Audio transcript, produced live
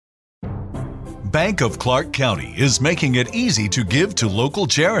Bank of Clark County is making it easy to give to local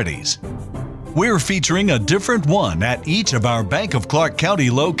charities. We're featuring a different one at each of our Bank of Clark County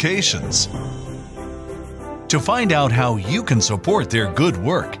locations. To find out how you can support their good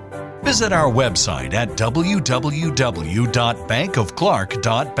work, visit our website at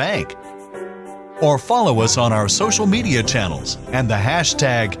www.bankofclark.bank or follow us on our social media channels and the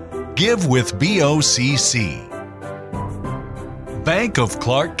hashtag GiveWithBOCC. Bank of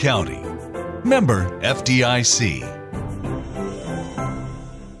Clark County. Member FDIC.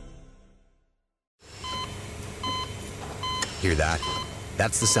 Hear that?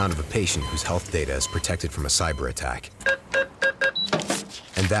 That's the sound of a patient whose health data is protected from a cyber attack.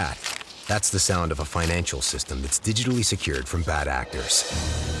 And that's the sound of a financial system that's digitally secured from bad actors.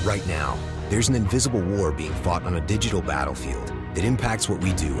 Right now, there's an invisible war being fought on a digital battlefield that impacts what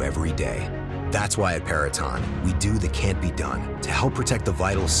we do every day. That's why at Peraton, we do the can't be done to help protect the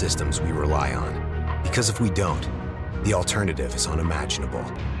vital systems we rely on. Because if we don't, the alternative is unimaginable.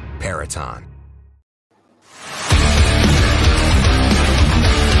 Peraton.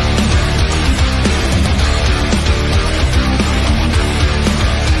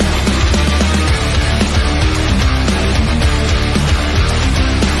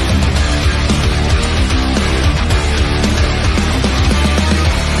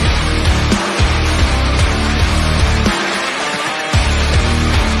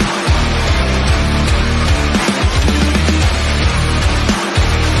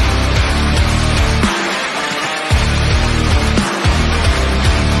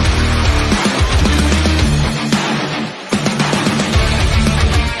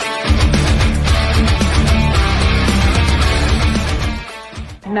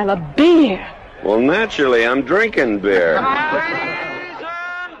 Smell a beer. Well, naturally, I'm drinking beer.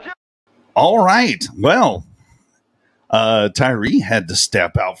 All right. Well, Tyree had to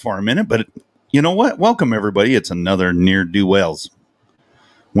step out for a minute, but you know what? Welcome, everybody. It's another Near Do Wells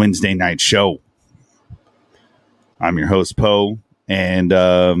Wednesday night show. I'm your host, Poe. And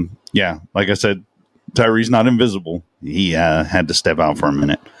yeah, like I said, Tyree's not invisible. He had to step out for a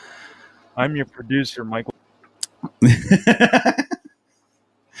minute. I'm your producer, Michael.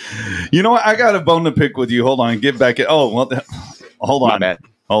 You know what? I got a bone to pick with you. Hold on. Get back. Hold on.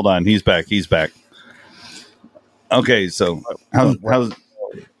 Hold on. He's back. Okay. So how's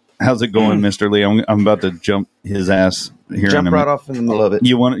it going, Mr. Lee? I'm about to jump his ass here. Jump right off in the middle of it.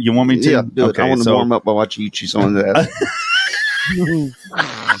 You want me to? Yeah, do it. I want to warm up by watching you cheese on that.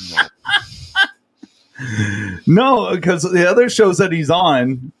 No, because the other shows that he's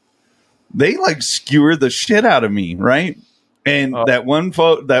on, they like skewer the shit out of me, right? And that one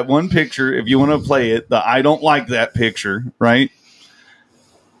picture, if you want to play it, the I don't like that picture, right?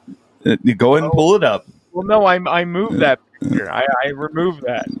 You go ahead and pull it up. Well, no, I moved that picture. I removed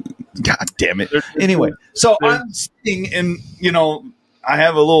that. God damn it. Anyway, so I'm sitting and, I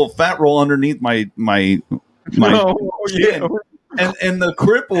have a little fat roll underneath my chin. Yeah. And the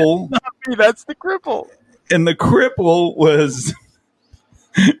cripple. Not me, that's the cripple. And the cripple was...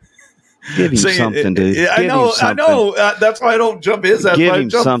 Give him something, dude. I know. That's why I don't jump his ass. Give him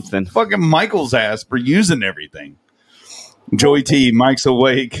something. Fucking Michael's ass for using everything. Joey T, Mike's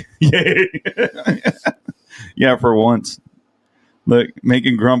awake. Yay. Yeah, for once. Look,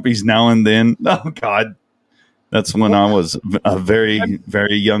 making grumpies now and then. Oh, God. That's when I was a very,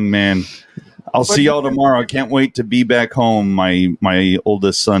 very young man. I'll see y'all tomorrow. I can't wait to be back home, my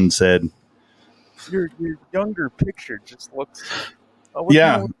oldest son said. Your younger picture just looks...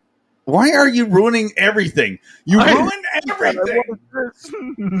 yeah. Why are you ruining everything? You ruined everything.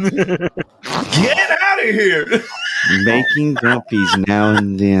 Get out of here. Making grumpies now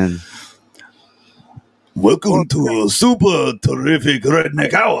and then. Welcome to a super terrific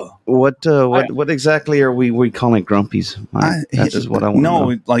redneck hour. What exactly are we calling grumpies? That is what I want to know.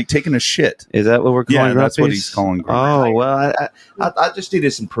 No, like taking a shit. Is that what we're calling grumpies? Yeah, that's what he's calling grumpies. Oh, well, I just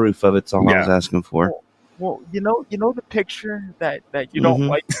needed some proof of it. That's all I was asking for. Well, you know the picture that you don't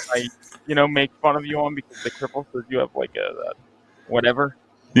like, make fun of you on because the cripple says you have like a whatever.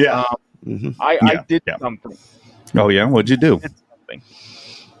 Yeah. I did something. Oh yeah, what'd you do? I did something.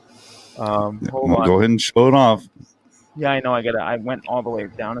 Hold on. Go ahead and show it off. Yeah, I know. I went all the way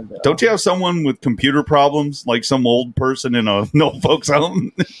down into. Don't you have someone with computer problems, like some old person in a no folks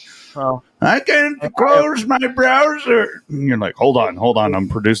home? Oh. I can't close my browser. And you're like, hold on. I'm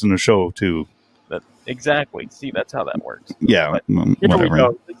producing a show too. Exactly. See, that's how that works. Yeah. Here we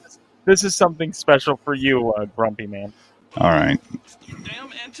go. This is something special for you, Grumpy Man. All right. You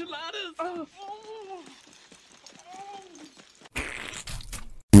damn enchiladas. Oh.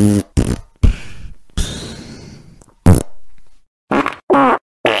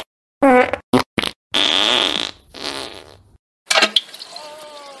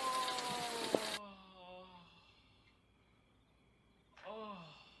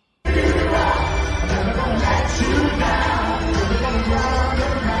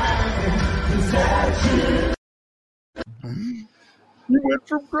 You went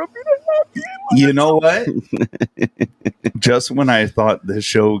from grumpy to happy. You know what? Just when I thought this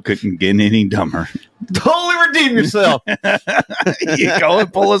show couldn't get any dumber, Totally redeem yourself. you go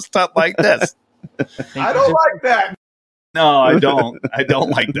and pull a stunt like this. I don't like that. No, I don't. I don't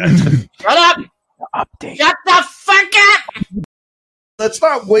like that. Shut up! update. Shut the fuck up! Let's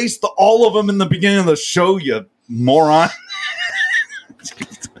not waste all of them in the beginning of the show, you moron.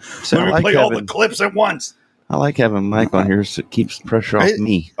 So Let me I like play all the having- clips at once. I like having Mike on here so it keeps pressure off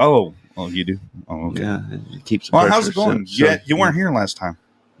me. Oh, you do? Oh, okay. Yeah, it keeps the Well, pressure. how's it going? You weren't here last time.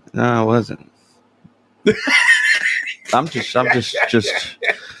 No, I wasn't. I'm just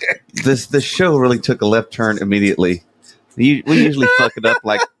this show really took a left turn immediately. We usually fuck it up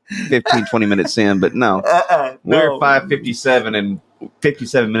like 15, 20 minutes in, but no. We're 5:57 and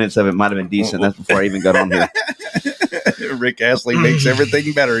 57 minutes of it might have been decent. That's before I even got on here. Rick Astley makes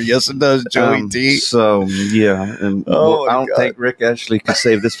everything better. Yes, it does, Joey T. So, yeah. And Oh, I don't my think Rick Ashley could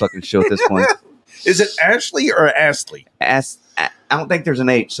save this fucking show at this point. Is it Ashley or Astley? I don't think there's an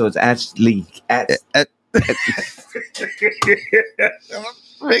H, so it's Ashley.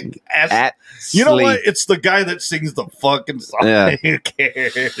 Rick Astley. You know what? It's the guy that sings the fucking song. Yeah. Who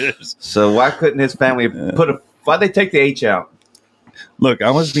cares? So why couldn't his family why'd they take the H out? Look,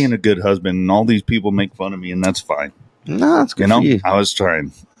 I was being a good husband, and all these people make fun of me, and that's fine. No, it's good You know, for you. I was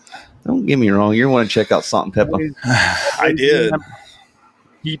trying. Don't get me wrong. You want to check out Salt and Pepper. I did.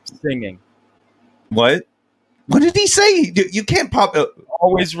 Keep singing. What? What did he say? You can't pop.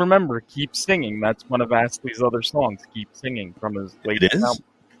 Always remember, keep singing. That's one of Astley's other songs. Keep singing from his It latest is. album.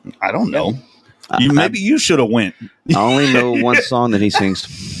 I don't know. I- Maybe you should have went. I only know one song that he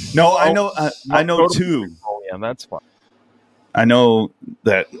sings. No, I know. I know Go to- two. Oh yeah, that's fine. I know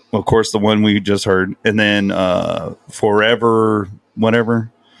that, of course, the one we just heard, and then forever,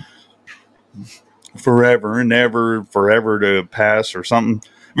 whatever, forever and ever, forever to pass or something.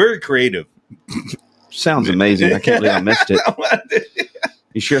 Very creative. Sounds amazing. I can't believe I missed it.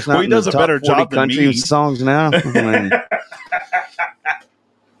 You sure it's not Well, he in the does a top better 40 job than country me. songs now? I mean,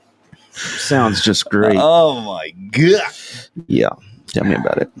 sounds just great. Oh my god! Yeah, tell me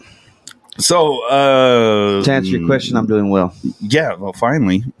about it. So, To answer your question, I'm doing well. yeah. Well,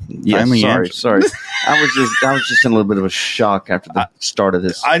 finally, Yeah, Finally sorry. I was just in a little bit of a shock after the start of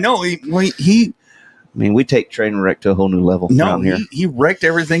this. I know he I mean, we take train wreck to a whole new level around here. he wrecked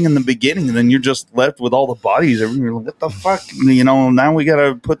everything in the beginning, and then you're just left with all the bodies. You're like, what the fuck? You know, now we got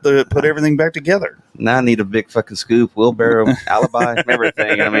to put everything back together. Now I need a big fucking scoop, wheelbarrow, alibi,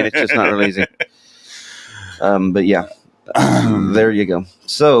 everything. I mean, it's just not really easy. But yeah, there you go.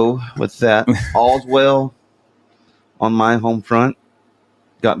 So with that, all's well on my home front.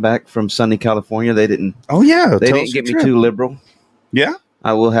 Got back from sunny California. They didn't Oh yeah, They didn't get me too liberal. Yeah,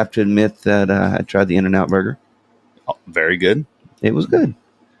 I will have to admit that I tried the In-N-Out burger. oh, very good. It was good.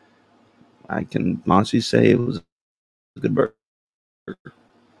 I can honestly say it was a good burger.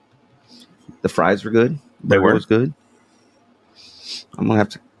 The fries were good. They Burger were. was good. I'm gonna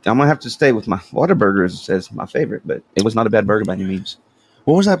have to stay with my Whataburger as my favorite, but it was not a bad burger by any means.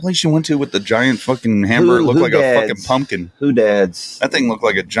 What was that place you went to with the giant fucking hamburger? It looked like a fucking Dad's. pumpkin. Who Dad's? That thing looked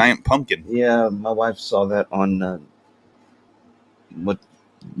like a giant pumpkin. Yeah, my wife saw that on what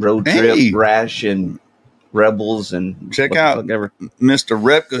road Hey. trip, Rash and Rebels and Check what the out fuck ever. Mr.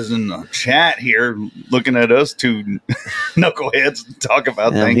 Repka's in the chat here, looking at us two knuckleheads talk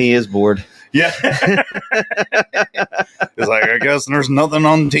about Yeah, things. he is bored. Yeah, it's like I guess there's nothing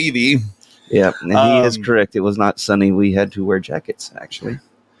on TV. Yeah, and he is Um, correct. It was not sunny. We had to wear jackets, actually.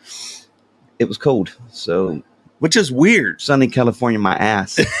 It was cold. So, Which is weird. sunny California, my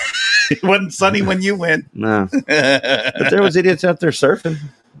ass. It wasn't sunny when you went. No. But there was idiots out there surfing.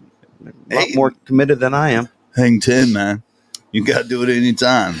 A lot Hey. more committed than I am. Hang 10, man. You got to do it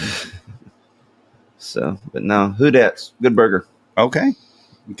anytime. So, but no, who that's good burger. Okay.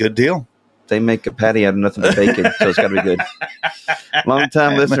 Good deal. They make a patty out of nothing but bacon, so it's got to be good. Long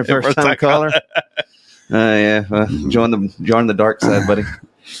time listener, first time caller. Yeah, join the dark side, buddy.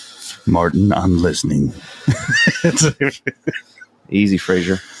 Martin, I'm listening. Easy,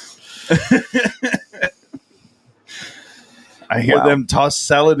 Frazier. I hear Wow. them tossed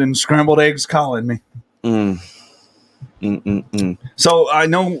salad and scrambled eggs calling me. So I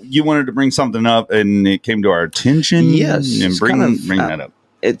know you wanted to bring something up, and it came to our attention. Yes, and it's bring kind of, that up.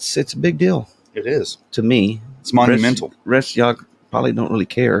 It's a big deal It is. to me. It's monumental. Rest y'all probably don't really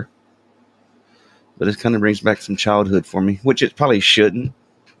care, but it kind of brings back some childhood for me, which it probably shouldn't.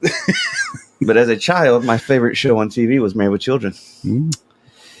 But as a child, my favorite show on TV was Married with Children. Mm.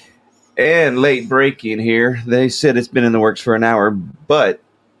 And late breaking here, they said it's been in the works for an hour, but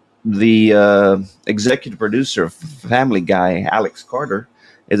the executive producer of Family Guy, Alex Carter,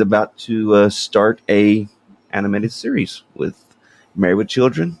 is about to start a animated series with Married with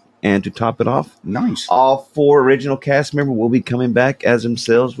Children. And to top it off, Nice. all 4 original cast members will be coming back as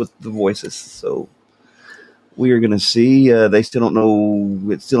themselves with the voices. So we are going to see. They still don't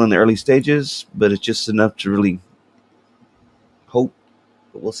know. It's still in the early stages, but it's just enough to really hope.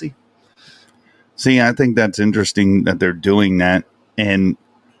 But we'll see. See, I think that's interesting that they're doing that. And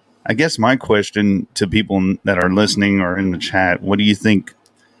I guess my question to people that are listening or in the chat, what do you think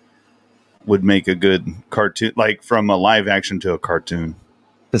would make a good cartoon, like from a live action to a cartoon?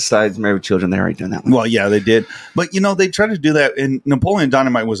 Besides Married with Children, they're already done that one. Well, yeah, they did. But, they tried to do that. And Napoleon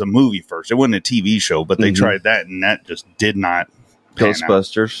Dynamite was a movie first. It wasn't a TV show, but they tried that, and that just did not pan out.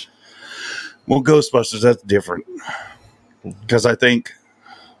 Ghostbusters. Well, Ghostbusters, that's different. Because I think,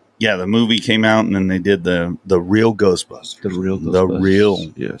 the movie came out, and then they did the real Ghostbusters. The real Ghostbusters. The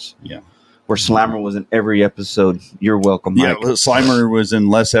real. Yes. Yeah. Where Slimer was in every episode. You're welcome, Mike. Yeah, Slimer was in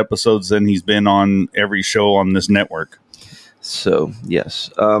less episodes than he's been on every show on this network. So, yes.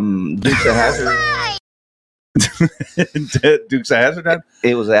 Dukes of Hazzard. Dukes of Hazzard?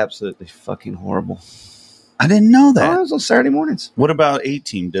 It was absolutely fucking horrible. I didn't know Oh, that. it was on Saturday mornings. What about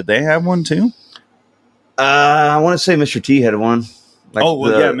A-Team? Did they have one too? I want to say Mr. T had one. Like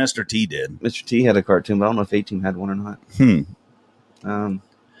Mr. T did. Mr. T had a cartoon, but I don't know if A-Team had one or not.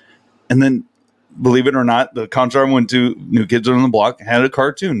 And then, believe it or not, the concert I went to, New Kids on the Block, had a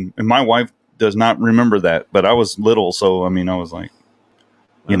cartoon. And my wife does not remember that. But I was little, so, I was like,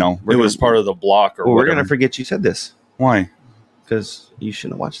 it was part of the block or we're whatever. going to forget you said this. Why? Because you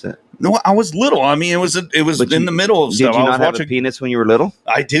shouldn't have watched that. No, I was little. It was in the middle of Did stuff. you I not was have watching a penis when you were little?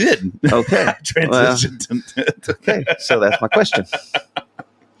 I did. Okay. I transitioned to Okay, so that's my question.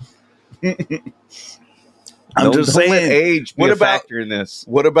 I'm just don't let saying. age be What a about- factor in this?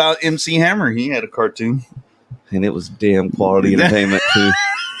 What about MC Hammer? He had a cartoon. And it was damn quality entertainment too.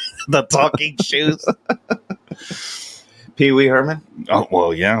 The Talking Shoes. Pee Wee Herman. Oh,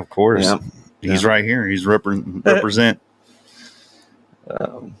 well, yeah, of course. Yeah. He's right here. He's represent.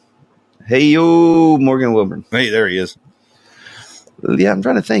 Hey yo, Morgan Wilburn. Hey, there he is. Yeah, I'm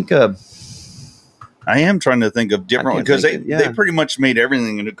trying to think. I am trying to think of different can't because think they pretty much made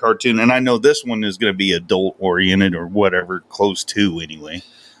everything into cartoon, and I know this one is going to be adult oriented or whatever, close to anyway.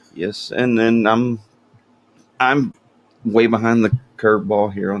 Yes, and then I'm way behind the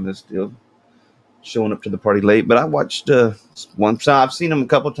curveball here on this deal. Showing up to the party late, but I watched one. So I've seen them a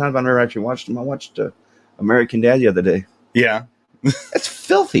couple of times. I've never actually watched them. I watched American Dad the other day. Yeah, It's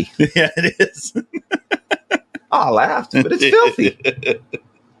filthy. yeah, it is. I laughed, but it's filthy.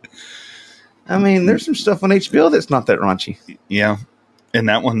 There's some stuff on HBO that's not that raunchy. Yeah, and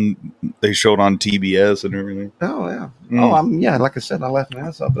that one they showed on TBS and everything. Oh yeah. Mm. Like I said, I laughed my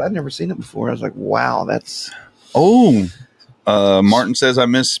ass off, but I'd never seen it before. I was like, wow, that's. Oh, Martin says I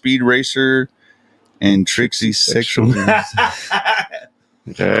miss Speed Racer and Trixie's sexual.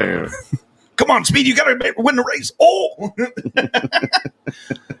 Come on, Speed, you gotta win the race. Oh,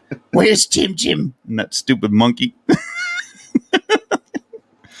 where's Tim Jim and that stupid monkey?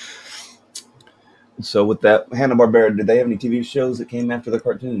 So with that, Hanna-Barbera, did they have any TV shows that came after the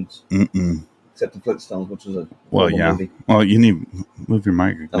cartoons? Mm-mm. Except the Flintstones, which was a Well, horrible yeah. movie. Well, you need to move your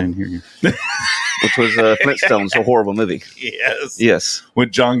mic. I didn't hear you. Which was Flintstones, a horrible movie. Yes. Yes.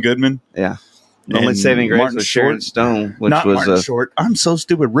 With John Goodman. Yeah. The only And saving grace Martin was Sharon Short. Stone, which Not was Martin Short. I'm so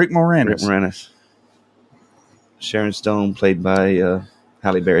stupid. Rick Rick Moranis. Moranis. Sharon Stone, played by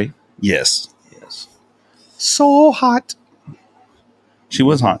Halle Berry. Yes. Yes. So hot. She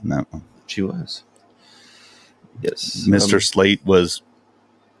was hot in that one. She was. Yes. Mr. Slate was,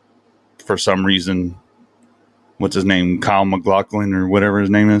 for some reason, what's his name? Kyle MacLachlan or whatever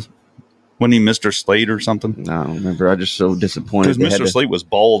his name is. Wasn't he Mr. Slate or something? I don't remember. I just so disappointed. Because Mr. Slate was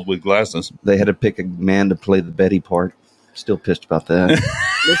bald with glasses. They had to pick a man to play the Betty part. Still pissed about that.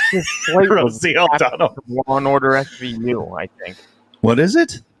 Mr. Slate was Rosie O'Donnell. from Law and Order SVU, I think. What is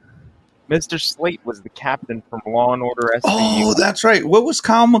it? Mr. Slate was the captain from Law and Order SVU. Oh, that's right. What was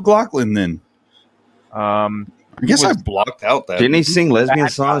Kyle MacLachlan then? I guess I blocked out that. Didn't he sing lesbian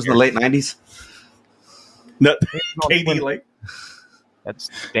Bad songs in the late 90s? No, No, Katie Lake. That's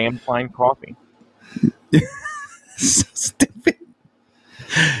damn fine coffee. So stupid.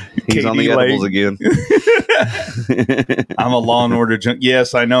 He's on the Katie edibles Lake. again. I'm a Law and Order junk.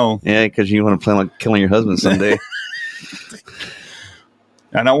 Yes, I know. Yeah, because you want to plan on killing your husband someday.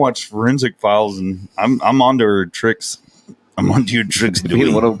 And I watch Forensic Files, and I'm onto her tricks. I'm onto your tricks.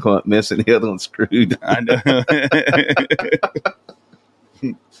 One of them caught missing, the other one screwed. I know.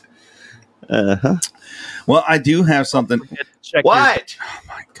 Uh-huh. Well, I do have something. Check What? Oh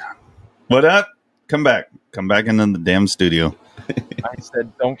my god! What up? Come back into the damn studio. I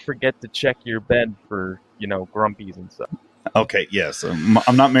said, don't forget to check your bed for, grumpies and stuff. Okay, yes.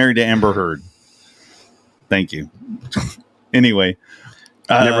 I'm not married to Amber Heard. Thank you. Anyway.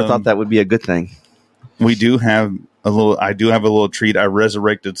 Never thought that would be a good thing. I do have a little treat. I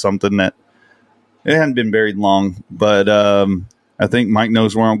resurrected something that it hadn't been buried long, but I think Mike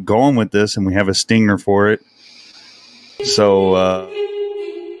knows where I'm going with this, and we have a stinger for it. So,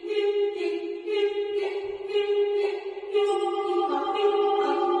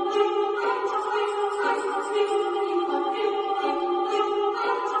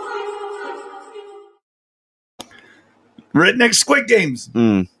 Redneck Squid Games.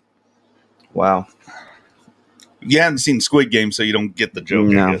 Wow. You haven't seen Squid Games, so you don't get the joke,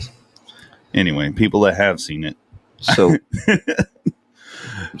 No. I guess. Anyway, people that have seen it. So,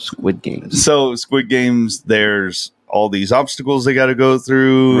 Squid Games. So, Squid Games, there's all these obstacles they got to go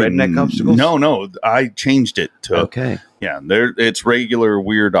through. Redneck obstacles? No. I changed it to... Okay. Yeah, it's regular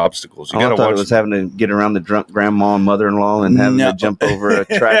weird obstacles. You I got to thought watch it was having to get around the drunk grandma and mother-in-law and having to jump over a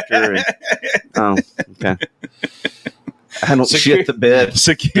tractor. Oh, okay. I don't shit the bed.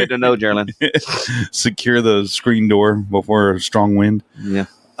 Good to know, Geraldine. Secure the screen door before a strong wind. Yeah.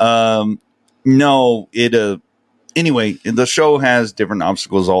 No, anyway, the show has different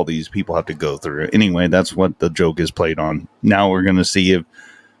obstacles all these people have to go through. Anyway, that's what the joke is played on. Now we're going to see if,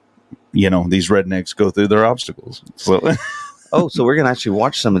 these rednecks go through their obstacles. So, so we're going to actually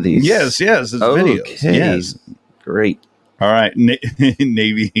watch some of these. Yes, it's videos. Yes. Great. All right,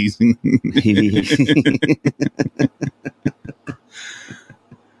 Navy hazing.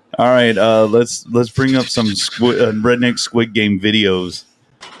 All right, let's bring up some Redneck Squid Game videos.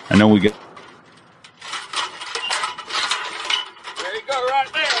 I know we get. There you go, right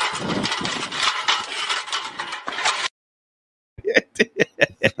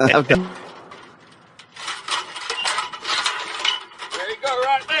there. Okay. There you go,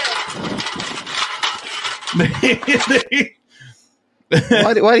 right there.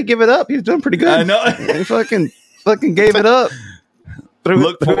 Why did he give it up? He was doing pretty good. I know. He fucking gave it up.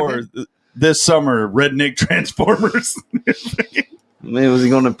 Look for this summer, Redneck Transformers. Man, was he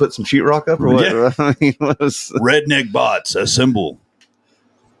going to put some sheetrock up or what? Yeah. I mean, Redneck bots assemble.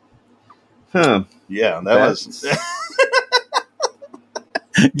 Huh. Yeah, that was.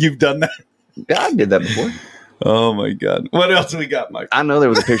 You've done that? Yeah, I did that before. Oh my God! What else we got, Mike? I know there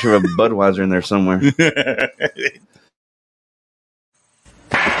was a picture of a Budweiser in there somewhere.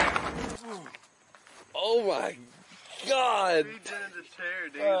 Oh my God.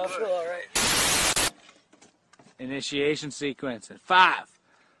 I feel all right. Initiation sequence in 5,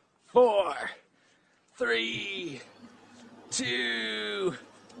 4, 3, 2,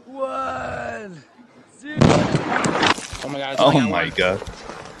 1, 0. Oh my God! Oh my God!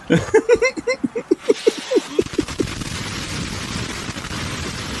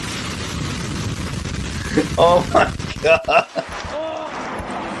 Oh my God!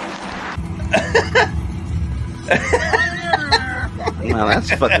 Wow, that's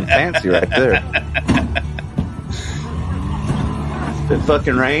fucking fancy right there. If it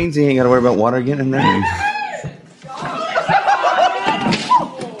fucking rains, you ain't got to worry about water getting in there.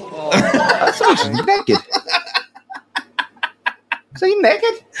 Someone's naked. So you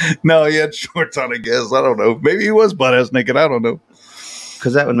naked? No, he had shorts on, I guess. I don't know. Maybe he was butt-ass naked. I don't know.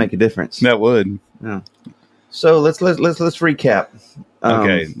 Because that would make a difference. That would. Yeah. So let's recap.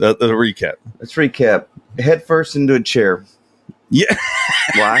 Okay, the recap. Let's recap. Head first into a chair. Yeah.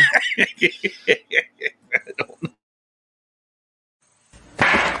 Why?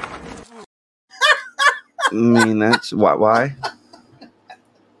 I mean, that's why.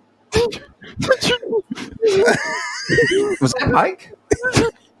 Was that Mike?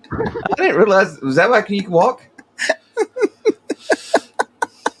 I didn't realize. Was that Mike? You can walk?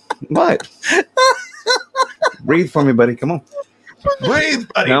 What? Breathe for me, buddy. Come on. Breathe,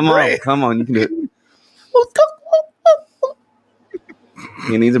 buddy. Come on. You can do it.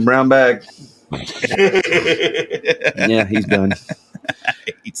 He needs a brown bag. Yeah, he's done.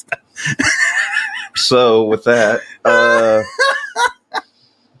 So with that,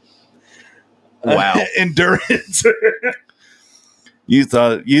 wow, endurance. You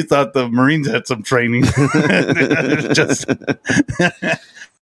thought the Marines had some training. Just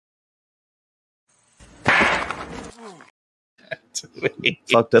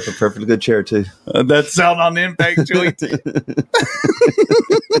fucked up a perfectly good chair too. That sound on impact, Joey.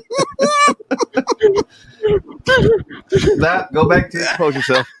 That go back to expose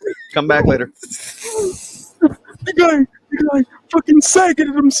yourself. Come back later. The guy fucking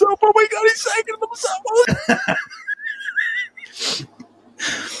sagging himself. Oh my God, he's sagging himself.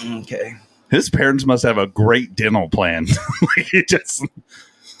 Okay. His parents must have a great dental plan. Like, he just,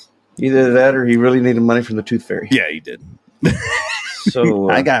 Either that or he really needed money from the tooth fairy. yeah, he did. So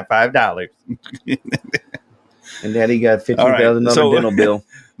I got $5. and Daddy got $15,000 All right, so- dental bill.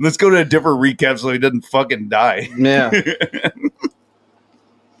 Let's go to a different recap so he doesn't fucking die. Yeah.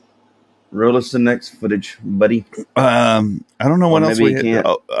 Roll us the next footage, buddy. I don't know what Or else maybe we you had.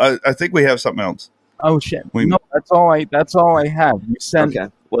 can't. Oh, I think we have something else. Oh shit! We- No, that's all I have. You sent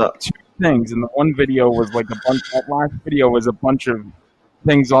Okay. Well, two things, and the one video was like a bunch. That last video was a bunch of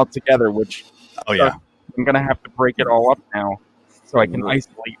things all together, which Oh, yeah. I'm gonna have to break it all up now, so I can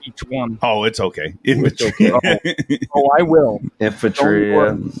isolate each one. Oh, it's okay. Infantry. Oh, I will. infantry.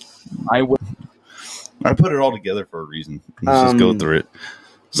 Don't worry. I will. I put it all together for a reason. Let's just go through it.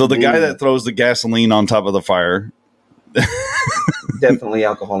 So the guy that throws the gasoline on top of the fire. Definitely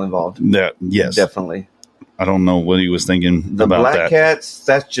alcohol involved. Yes. Definitely. I don't know what he was thinking The about Black that. Cats,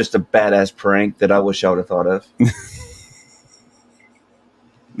 that's just a badass prank that I wish I would have thought of.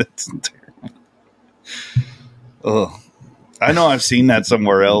 That's terrible. Oh, I know I've seen that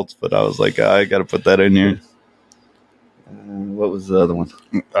somewhere else, but I was like, I got to put that in here. What was the other one?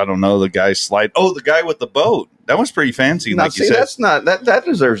 I don't know. The guy slide. Oh, the guy with the boat. That was pretty fancy, Now, like you see, said. that's not that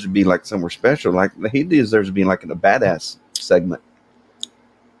deserves to be like somewhere special. Like he deserves to be like in a badass segment.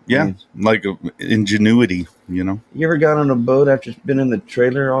 Yeah, like ingenuity, you know. You ever got on a boat after been in the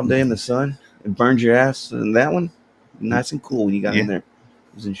trailer all day in the sun? It burned your ass, and that one, nice and cool when you got in there.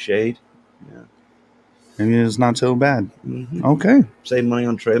 It was in shade. Yeah. Maybe it's not so bad. Mm-hmm. Okay. Save money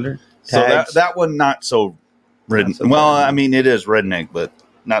on trailer. So Tags. that one not so redneck. Not so Well, bad. I mean, it is redneck, but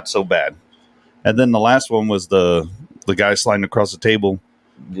not so bad. And then the last one was the guy sliding across the table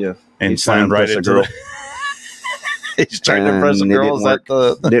Yeah. and He's trying sliding to right impress a into girl. He's trying to impress a And it girl. Is that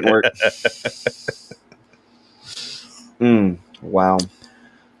the Didn't work. Wow.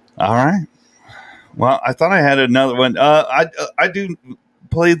 All right. Well, I thought I had another one. I do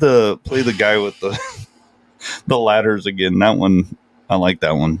play the guy with the the ladders again. That one, I like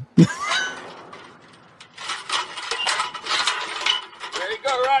that one. There you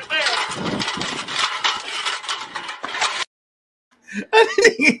go, right there.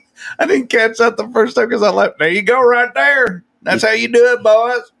 I didn't catch that the first time because I left. There you go, right there. That's how you do it,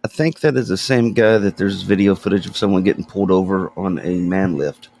 boys. I think that is the same guy that there's video footage of someone getting pulled over on a man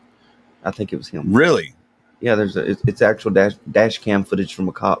lift. I think it was him. Really? Yeah, it's actual dash cam footage from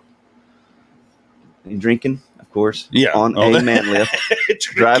a cop. He drinking, of course. Yeah. On Oh. a man lift.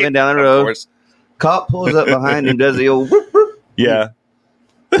 Driving down the road. Of course. Cop pulls up behind him, does the old whoop, whoop, Yeah.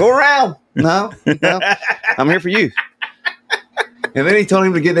 go around. No, I'm here for you. And then he told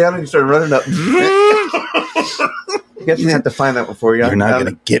him to get down and he started running up. I guess you have to find that one for you. You're not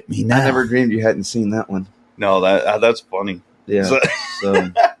going to get me now. I never dreamed you hadn't seen that one. No, that's funny. Yeah. So-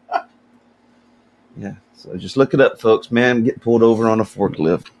 So, yeah. So just look it up, folks. Man, get pulled over on a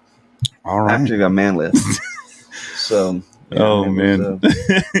forklift. All right. Actually, a man lift. So. yeah, Oh, it was, man.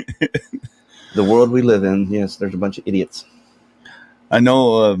 the world we live in. Yes, there's a bunch of idiots. I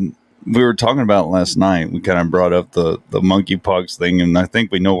know we were talking about last night. We kind of brought up the monkeypox thing, and I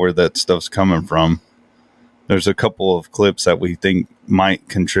think we know where that stuff's coming from. There's a couple of clips that we think might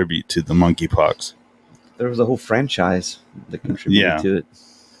contribute to the monkeypox. There was a whole franchise that contributed Yeah. to it.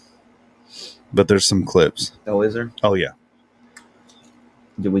 But there's some clips. Oh, is there? Oh, yeah.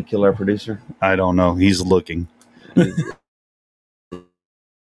 Did we kill our producer? I don't know. He's looking.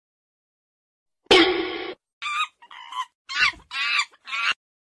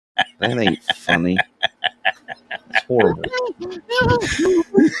 That ain't funny. It's horrible.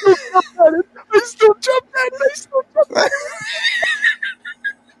 I still jumped at it.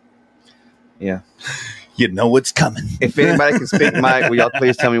 Yeah. You know it's coming. If anybody can speak Mike, will y'all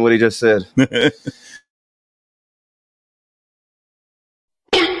please tell me what he just said?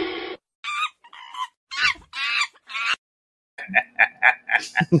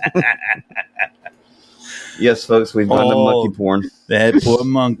 Yes, folks, we've gone to Oh. monkey porn. That poor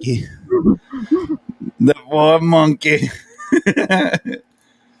monkey. The poor monkey.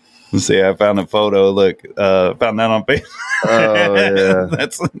 Let's see. I found a photo. Look, found that on Facebook. Oh, yeah.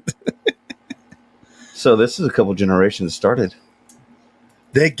 That's So this is a couple generations started.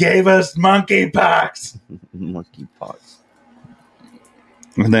 they gave us monkeypox. Monkey pox.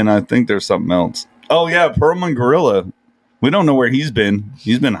 And then I think there's something else. Oh yeah, Perlman Gorilla. We don't know where he's been.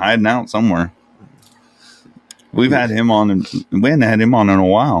 He's been hiding out somewhere. We've had him on, and we hadn't had him on in a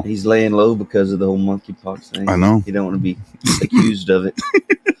while. He's laying low because of the whole monkey pox thing. I know. You don't want to be accused of it.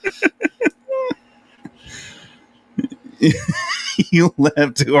 You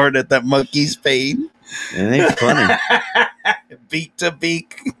laughed too hard at that monkey's pain. It ain't funny. Beak to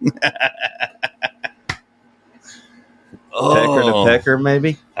beak. Pecker to pecker,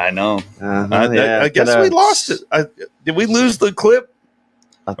 maybe. I know. Yeah, I guess we lost it. Did we lose the clip?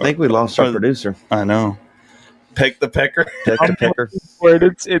 I think we lost our producer. I know. Peck the pecker. Peck to pecker. Wait,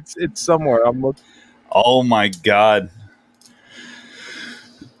 it's somewhere. I'm looking. Oh my god.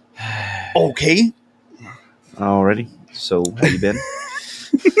 Okay. Already. So, how you been?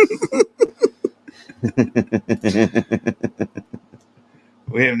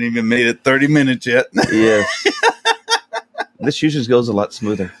 We haven't even made it 30 minutes yet. Yes. This usually goes a lot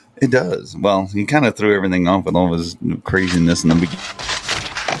smoother. It does. Well, he kind of threw everything off with all his craziness in the beginning.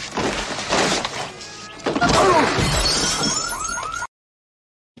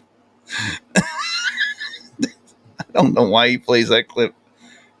 I don't know why he plays that clip.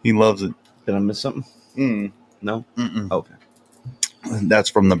 He loves it. Did I miss something? No? Mm-mm. Okay. That's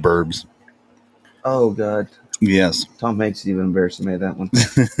from The Burbs. Oh, God. Yes. Tom Hanks even embarrassed me that one.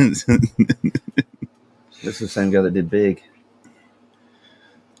 This is the same guy that did Big.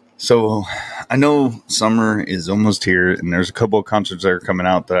 So I know summer is almost here, and there's a couple of concerts that are coming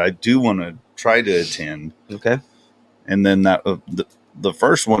out that I do want to try to attend. Okay. And then that the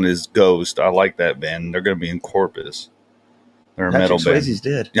first one is Ghost. I like that band. They're going to be in Corpus. They're a metal band. Swayze's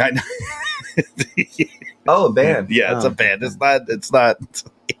dead. Yeah, I know. Oh, a band. Yeah, it's a band. It's not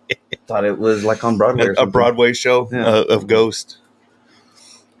Thought it was like on Broadway or a something. Broadway show of Ghost.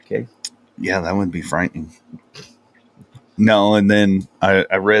 Okay. Yeah, that would be frightening. No, and then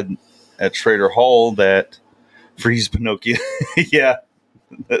I read at Schrader Hall that Freeze Pinocchio. Yeah,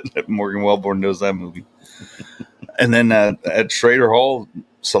 that Morgan Wellborn knows that movie. And then at Schrader Hall,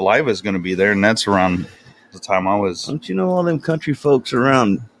 Saliva is going to be there, and that's around the time I was. Don't you know all them country folks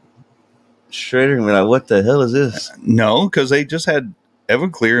around Schrader? And be like, what the hell is this? No, because they just had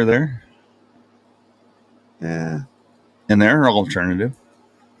Everclear there, Yeah. and they're alternative.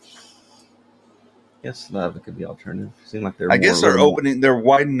 Yes, Saliva could be alternative. Seem like they're. I guess they're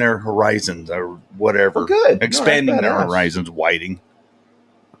widening their horizons or whatever. Oh, good. No, Expanding that's their badass. horizons, widening.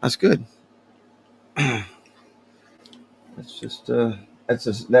 That's good. That's just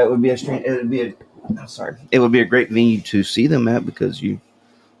that would be a strange. It would be a. I'm sorry. It would be a great venue to see them at because you're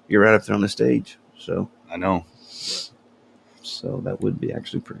right up there on the stage. So I know. So that would be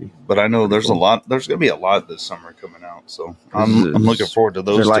actually pretty. But I know there's a lot. There's going to be a lot this summer coming out. So I'm looking forward to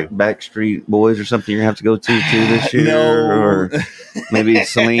those. They're like Backstreet Boys or something you're going to have to go to this year, No. or maybe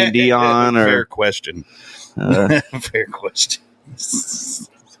Celine Dion, or Fair question. Fair question.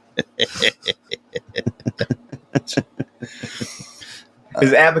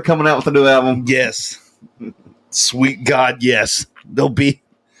 Is ABBA coming out with a new album? Yes. Sweet God, yes. They'll be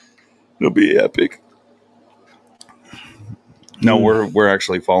epic. No, we're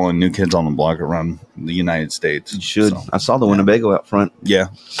actually following New Kids on the Block around the United States. You should. So, I saw the Winnebago out front. yeah.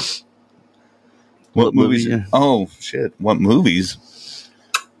 What movies? movie? Oh shit! What movies?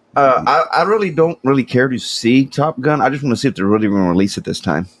 I really don't really care to see Top Gun. I just want to see if they're really going to release it this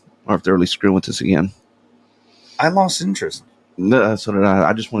time, or if they're really screwing with this again. I lost interest. No, so did I.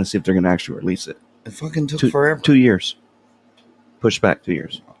 I just want to see if they're going to actually release it. It fucking took forever. 2 years. Push back 2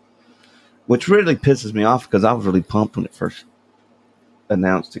 years. Which really pisses me off because I was really pumped when it first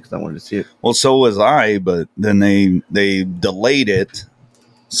announced it because I wanted to see it. Well, so was I, but then they delayed it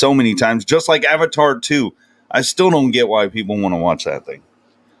so many times, just like Avatar 2. I still don't get why people want to watch that thing.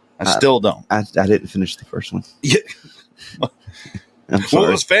 I still don't. I didn't finish the first one. Yeah. I'm sorry. Well,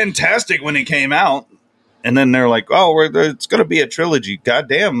 it was fantastic when it came out. And then they're like, oh, it's going to be a trilogy. God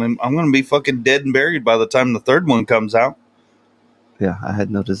damn, I'm going to be fucking dead and buried by the time the third one comes out. Yeah, I had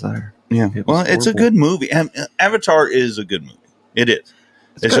no desire. Yeah. Well, it's a good movie. Avatar is a good movie. It is.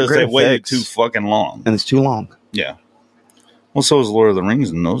 It's just they waited too fucking long. And it's too long. Yeah. Well, so is Lord of the Rings,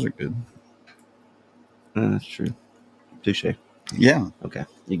 and those are good. That's true. Touche. Yeah. Okay,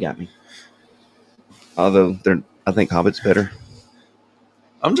 you got me. Although I think Hobbit's better.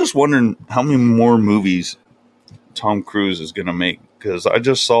 I'm just wondering how many more movies Tom Cruise is going to make, because I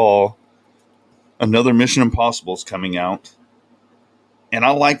just saw another Mission Impossible is coming out, and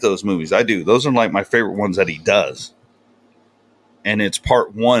I like those movies. I do. Those are like my favorite ones that he does. And it's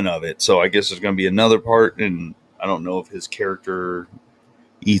part one of it, so I guess there's going to be another part, and I don't know if his character,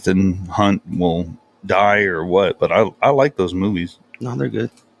 Ethan Hunt, will die or what, but I like those movies. No, they're good.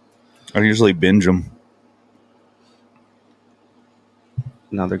 I usually binge them.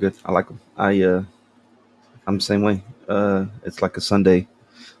 No, they're good. I like them. I'm the same way. It's like a Sunday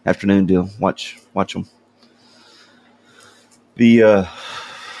afternoon deal. Watch them. I'm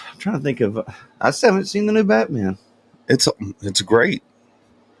trying to think of. I still haven't seen the new Batman. It's great.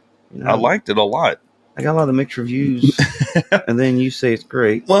 You know, I liked it a lot. I got a lot of mixed reviews, and then you say it's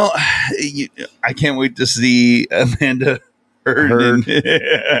great. Well, I can't wait to see Amanda Heard.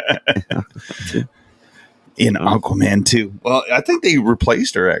 In Aquaman 2. Well, I think they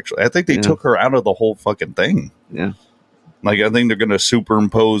replaced her, actually. I think they took her out of the whole fucking thing. Yeah. Like, I think they're going to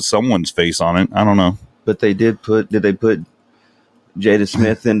superimpose someone's face on it. I don't know. But they did they put Jada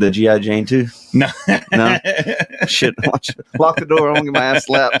Smith into G.I. Jane too? No. No? Shit. Lock the door. I won't get my ass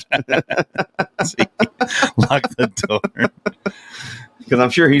slapped. Lock the door. Because I'm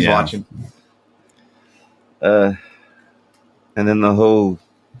sure he's watching. And then the whole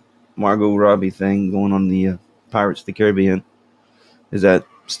Margot Robbie thing going on the Pirates of the Caribbean. Is that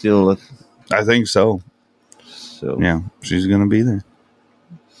still I think so. So yeah, she's going to be there.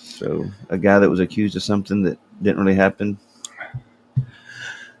 So a guy that was accused of something that didn't really happen.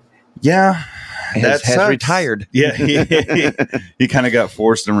 Yeah. Has retired. Yeah. He kind of got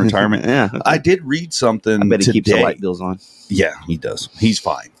forced in retirement. Yeah. I did read something I bet he today. keeps the light bills on. Yeah, he does. He's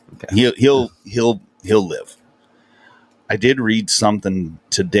fine. Okay. He'll live. I did read something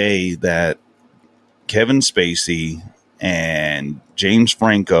today that Kevin Spacey and James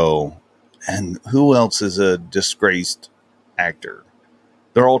Franco and who else is a disgraced actor?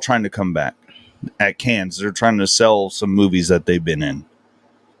 They're all trying to come back at Cannes. They're trying to sell some movies that they've been in.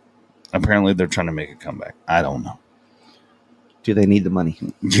 Apparently, they're trying to make a comeback. I don't know. Do they need the money?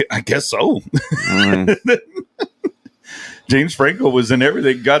 Yeah, I guess so. James Franco was in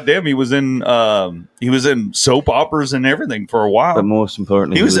everything. Goddamn, he was in soap operas and everything for a while. But most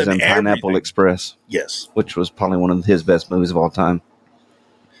importantly, he was in Pineapple everything. Express. Yes. Which was probably one of his best movies of all time.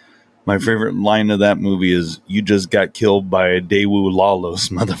 My favorite line of that movie is, "You just got killed by a Daewoo Lawless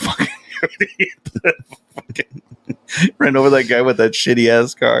motherfucker." Ran over that guy with that shitty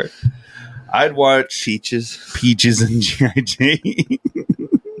ass car. I'd watch Peaches and G.I. Jane.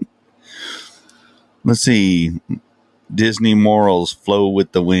 Let's see. Disney morals flow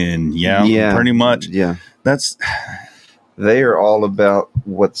with the wind. Yeah, pretty much. Yeah. They are all about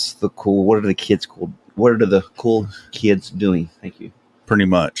what are the kids cool? What are the cool kids doing? Thank you. Pretty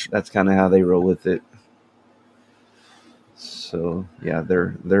much. That's kind of how they roll with it. So, yeah,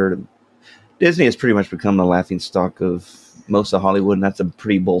 they're Disney has pretty much become the laughing stock of most of Hollywood, and that's a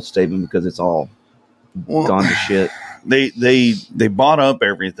pretty bold statement because it's all gone to shit. They bought up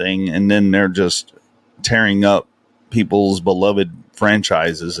everything, and then they're just tearing up people's beloved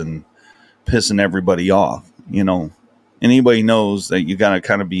franchises and pissing everybody off. You know, anybody knows that you got to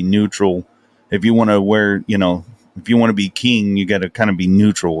kind of be neutral if you want to if you want to be king, you got to kind of be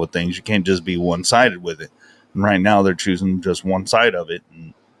neutral with things. You can't just be one-sided with it. And right now they're choosing just one side of it,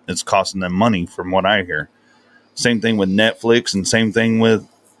 and it's costing them money from what I hear. Same thing with Netflix, and same thing with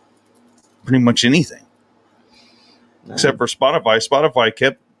pretty much anything. Except for Spotify. Spotify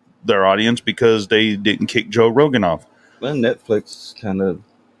kept their audience because they didn't kick Joe Rogan off. Well, Netflix kind of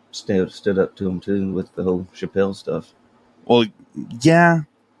stood up to him too with the whole Chappelle stuff. Well, yeah.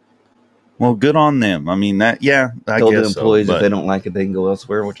 Well, good on them. I mean, I guess the employees so, if they don't like it, they can go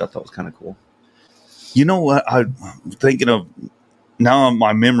elsewhere, which I thought was kind of cool. You know what? I'm thinking of now.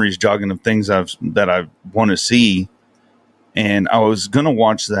 My memory's jogging of things that I want to see, and I was going to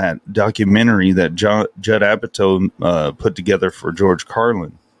watch that documentary that Judd Apatow put together for George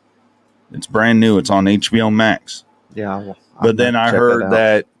Carlin. It's brand new. It's on HBO Max. Yeah, but then I heard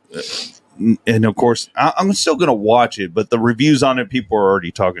that, and of course, I'm still going to watch it. But the reviews on it, people are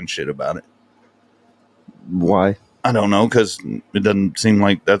already talking shit about it. Why? I don't know, because it doesn't seem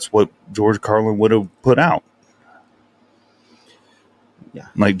like that's what George Carlin would have put out. Yeah.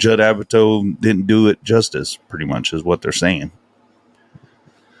 Like Judd Apatow didn't do it justice, pretty much, is what they're saying.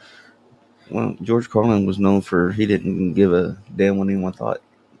 Well, George Carlin was known for he didn't give a damn what anyone thought.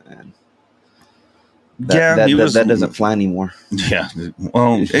 And that doesn't fly anymore. Yeah.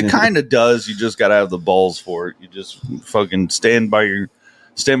 Well, it kind of does. You just got to have the balls for it. You just fucking stand by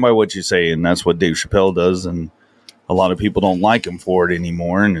what you say, and that's what Dave Chappelle does, and a lot of people don't like him for it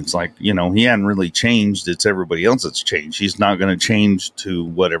anymore. And it's like, he hadn't really changed. It's everybody else that's changed. He's not going to change to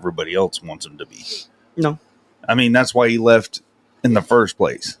what everybody else wants him to be. No. I mean, that's why he left in the first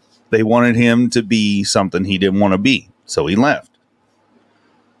place. They wanted him to be something he didn't want to be. So he left.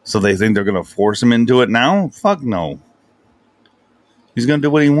 So they think they're going to force him into it now? Fuck no. He's going to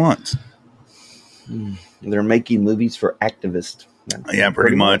do what he wants. They're making movies for activists. Yeah,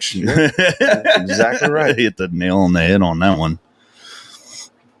 pretty much. Yeah. That's exactly right. Hit the nail on the head on that one.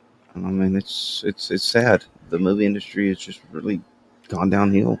 I mean, it's sad. The movie industry has just really gone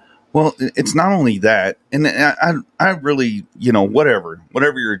downhill. Well, it's not only that, and I really, whatever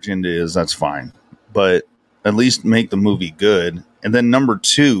your agenda is, that's fine. But at least make the movie good. And then number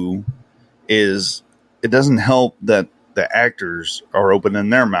two is it doesn't help that the actors are opening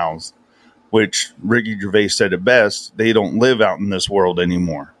their mouths, which Ricky Gervais said it best. They don't live out in this world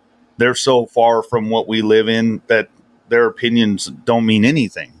anymore. They're so far from what we live in that their opinions don't mean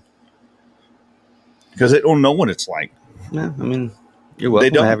anything because they don't know what it's like. Yeah, I mean, you're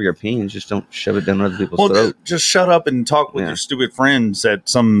welcome to have your opinions. Just don't shove it down other people's throat. Just shut up and talk with your stupid friends at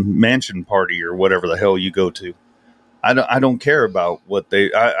some mansion party or whatever the hell you go to. I don't care about what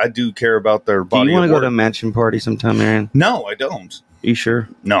they. I do care about their body. Do you want to go to a mansion party sometime, Aaron? No, I don't. You sure?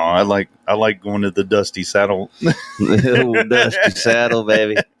 No, I like going to the Dusty Saddle. The old Dusty Saddle,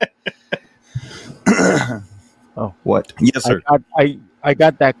 baby. Oh, what? Yes, sir. I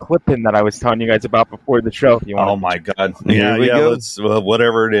got that clip in that I was telling you guys about before the show. If you want. Oh my God! Here we go. Let's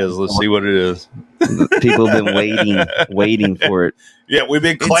whatever it is. Let's see what it is. People have been waiting for it. Yeah, we've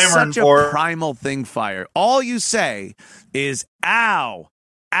been clamoring it's such for a primal thing. Fire. All you say is "ow,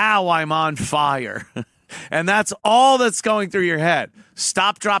 ow, I'm on fire," and that's all that's going through your head.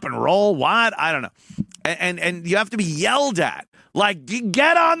 Stop, drop, and roll. What? I don't know. And you have to be yelled at. Like,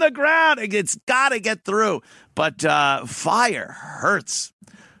 get on the ground. It's got to get through. But fire hurts.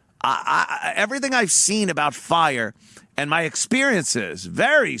 Everything I've seen about fire and my experiences,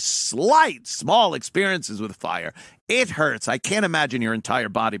 very slight, small experiences with fire, it hurts. I can't imagine your entire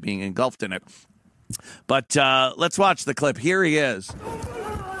body being engulfed in it. But let's watch the clip. Here he is.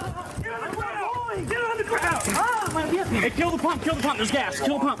 Get on the ground! Hey, kill the pump! There's gas!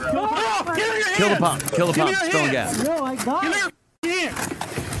 Kill the pump! Kill the pump! It's throwing gas. No, I got it.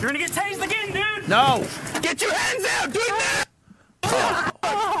 You're gonna get tased again, dude! No! Get your hands out! Do it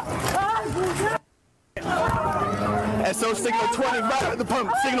now! SO signal 25 at the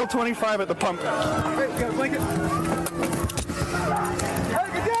pump. Signal 25 at the pump.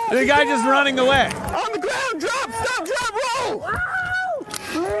 The guy just running away. On the ground! Drop! Stop! Drop! Roll!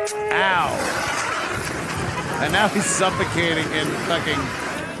 Ow. And now he's suffocating in fucking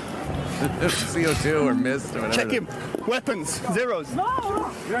CO2 or mist or whatever. Check him. Weapons. Zeros.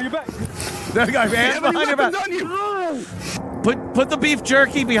 No! You're on your back. That guy, hands behind your back. On you? Put the beef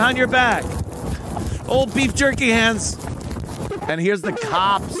jerky behind your back. Old beef jerky hands. And here's the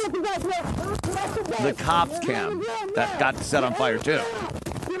cops. The cops cam that got set on fire too.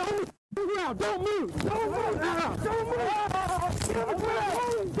 Don't move!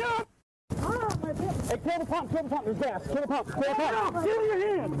 Hey, kill the pump! There's gas! Kill the pump! Give me your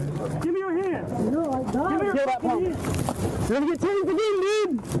hand! Give me your hand! No, I got it! Kill that pump! You're gonna get tased again,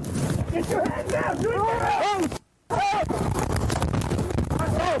 dude! Get your hands out! Do it now!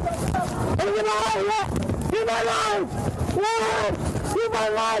 Give my life! Give my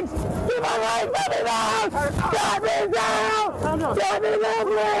life! Give my life! Let me down! Let me down! Let me down,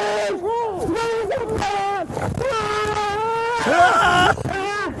 please! Please,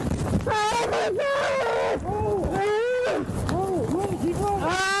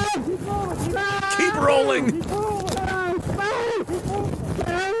 Keep rolling.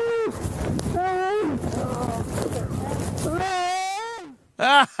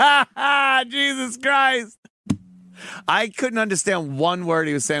 Jesus Christ. I couldn't understand one word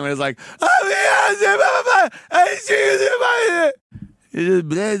he was saying when he was like,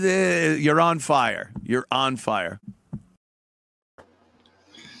 you're on fire. You're on fire.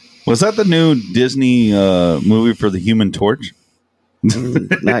 Was that the new Disney movie for the Human Torch?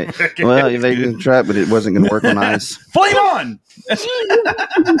 Nice. Well, they didn't try it, but it wasn't going to work on ice. Flame on!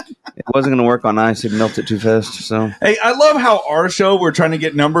 It wasn't going to work on ice. It melted too fast. So, hey, I love how our show, we're trying to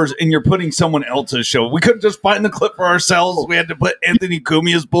get numbers, and you're putting someone else's show. We couldn't just find the clip for ourselves. We had to put Anthony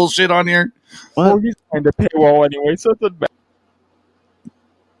Cumia's bullshit on here. Well, he's kind of paywall anyway, so it's bad.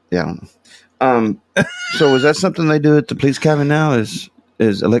 Yeah. So is that something they do at the police cabin now? Is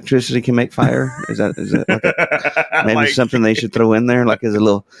electricity can make fire? Is that like maybe like, something they should throw in there, like as a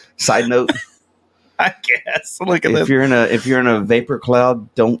little side note? I guess. Look at if you're in a vapor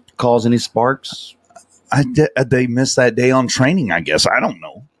cloud, don't cause any sparks. They missed that day on training. I guess I don't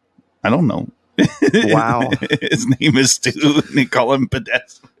know. Wow. His name is Stu, and they call him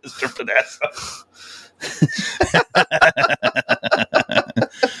Podesta, Mr. Podesta.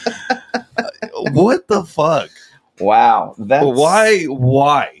 What the fuck? Wow. Why?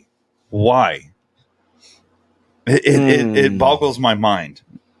 It boggles my mind.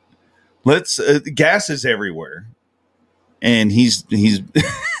 Gas is everywhere. And he's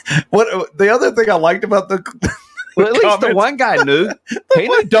what the other thing I liked about the well, at least the one guy knew. He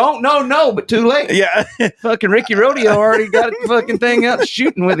knew, don't know, but too late. Yeah. Fucking Ricky Rodeo already got the fucking thing out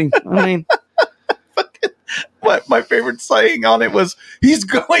shooting with him. I mean, what my favorite saying on it was, he's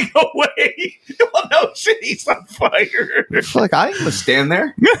going away. Well, no shit, he's on fire. It's like, I ain't gonna stand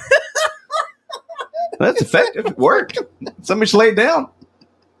there. That's effective. It worked. Somebody should lay it down.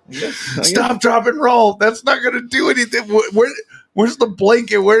 Stop, drop, and roll. That's not going to do anything. Where's the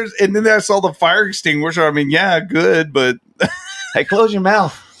blanket? And then I saw the fire extinguisher. I mean, yeah, good, but hey, close your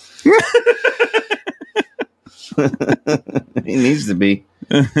mouth. He needs to be.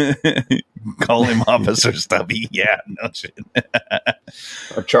 Call him Officer Stubby. Yeah, no shit.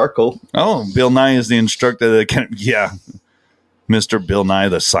 Or charcoal. Oh, Bill Nye is the instructor that can. Yeah, Mr. Bill Nye,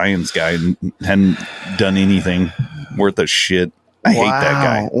 the science guy, hadn't done anything worth a shit. I hate that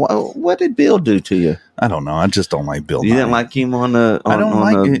guy. What did Bill do to you? I don't know. I just don't like Bill. You Nye. didn't like him on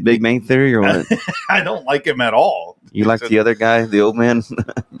the Big Bang Theory, or what? I don't like him at all. You like the other guy, the old man?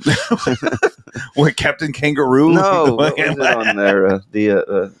 What, Captain Kangaroo? No, what was it on there?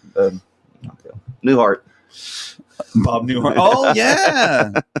 Newhart. Bob Newhart. Oh,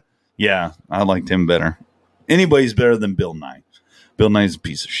 yeah. Yeah, I liked him better. Anybody's better than Bill Nye. Bill Nye's a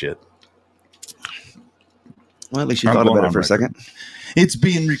piece of shit. Well, at least you thought about it for a second. It's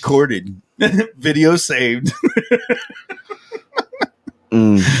being recorded. Video saved.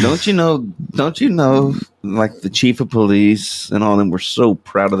 Don't you know, like the chief of police and all of them were so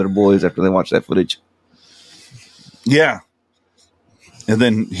proud of their boys after they watched that footage. Yeah. And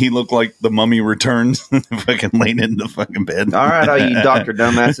then he looked like the Mummy Returns, fucking laying in the fucking bed. All right, all you Dr.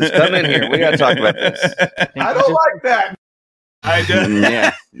 Dumbasses, come in here. We got to talk about this. I don't like that. I do.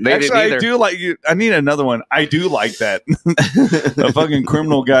 Yeah. Actually, I do like you. I need another one. I do like that. The fucking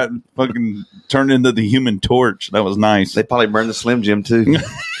criminal got fucking turned into the Human Torch. That was nice. They probably burned the Slim Jim too.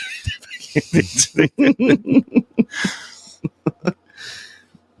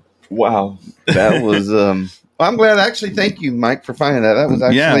 Wow. That was I'm glad actually. Thank you, Mike, for finding that. That was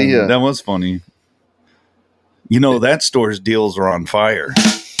actually that was funny. You know, that store's deals are on fire.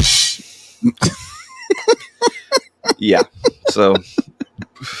 Yeah. So,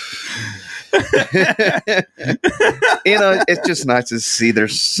 it's just nice to see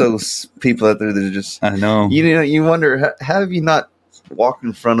there's people out there that are just. I know. You wonder, how have you not walked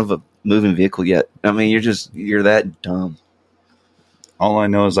in front of a moving vehicle yet? I mean, you're that dumb. All I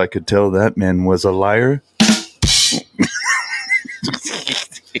know is I could tell that man was a liar.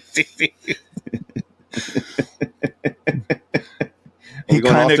 He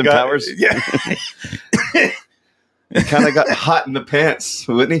kind of got, yeah. He kind of got hot in the pants,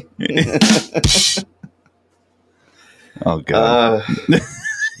 wouldn't he? Oh god!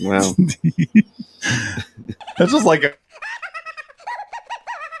 Wow, that's just like a.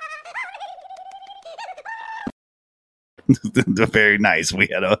 Very nice. We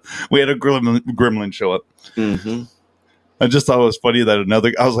had a gremlin show up. Mm-hmm. I just thought it was funny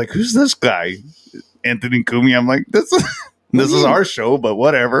that I was like, "Who's this guy?" Anthony Kumi. I'm like, "This is our show," but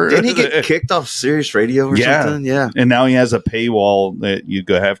whatever. Didn't he get kicked off Sirius Radio or something? Yeah. And now he has a paywall that you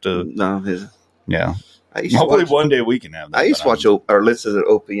have to. No, yeah. Hopefully one day we can have that. I used to watch or listen to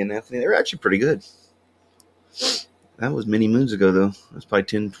Opie and Anthony. They were actually pretty good. That was many moons ago, though. That's probably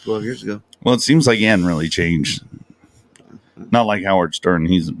 10, 12 years ago. Well, it seems like he hadn't really changed. Not like Howard Stern.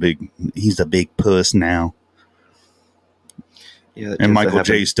 He's a big puss now. Yeah, and Michael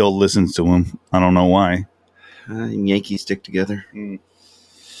J still listens to him. I don't know why. Yankees stick together. I'm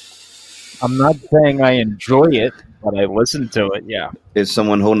not saying I enjoy it, but I listen to it. Yeah. Is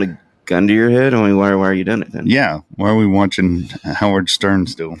someone holding a gun to your head? I mean, why are you doing it then? Yeah. Why are we watching Howard Stern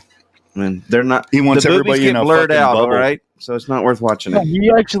still? I mean, they're not. He wants everybody in a blurred out, bubble. all right? So it's not worth watching it.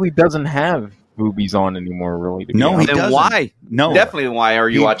 He actually doesn't have boobies on anymore, really. No, he doesn't. Why? No, definitely. Why are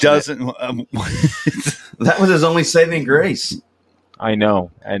you watching? Doesn't. That was his only saving grace. I know,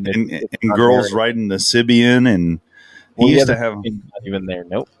 and girls riding the Sibian, and he used to have. Not even there.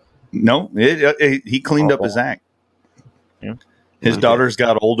 Nope. No, he cleaned up his act. Yeah. His daughters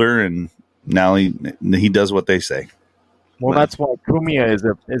got older, and now he does what they say. Well, that's why Kumia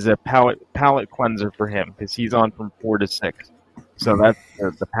is a palate cleanser for him, because he's on from 4 to 6. So that's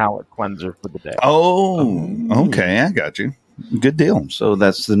the palate cleanser for the day. Oh, okay, I got you. Good deal. So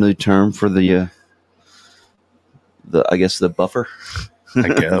that's the new term for the I guess the buffer. I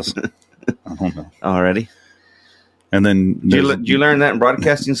guess. I don't know. Already. And then did you learn that in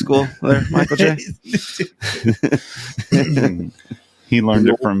broadcasting school there, Michael J? He learned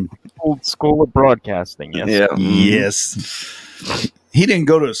it from Old School of Broadcasting. Yes. Yeah. Yes. He didn't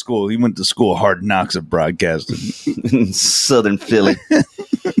go to school. He went to school Hard Knocks of Broadcasting. Southern Philly.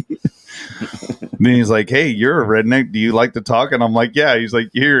 Then he's like, "Hey, you're a redneck. Do you like to talk?" And I'm like, "Yeah." He's like,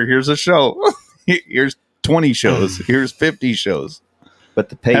 here's a show. Here's 20 shows. Here's 50 shows. But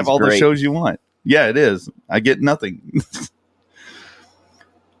the pay's have all great. the shows you want. Yeah, it is. I get nothing.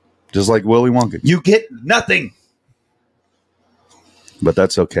 Just like Willy Wonka. You get nothing. But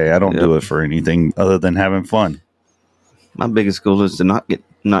that's okay. I don't do it for anything other than having fun. My biggest goal is to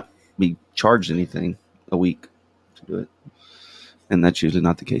not be charged anything a week to do it. And that's usually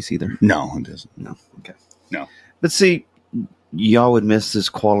not the case either. No, it isn't. No. Okay. No. But see, y'all would miss this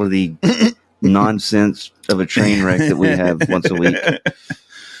quality nonsense of a train wreck that we have once a week.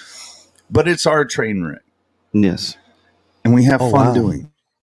 But it's our train wreck. Yes. And we have fun wow. doing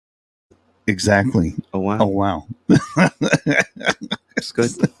it. Exactly. Oh, wow. Oh, wow. It's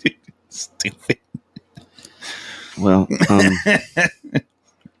good. Stupid. Well,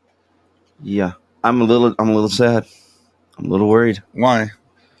 yeah, I'm a little sad. I'm a little worried. Why?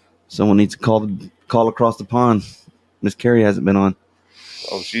 Someone needs to call across the pond. Miss Carrie hasn't been on.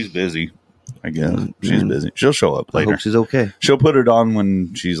 Oh, she's busy. I guess she's busy. She'll show up later. I hope she's okay. She'll put it on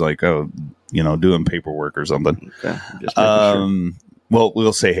when she's like, doing paperwork or something. Okay. Just making sure. Well,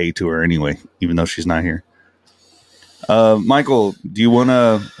 we'll say hey to her anyway, even though she's not here. Michael, do you want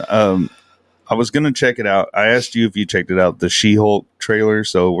to? I was going to check it out. I asked you if you checked it out, the She-Hulk trailer.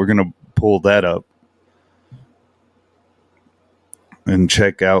 So we're going to pull that up and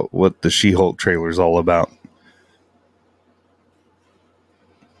check out what the She-Hulk trailer is all about.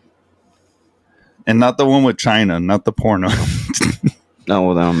 And not the one with China, not the porno. No,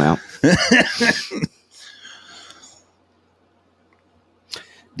 well, then I'm out.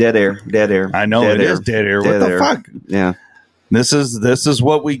 Dead air. I know it is dead air. What the fuck? Yeah. This is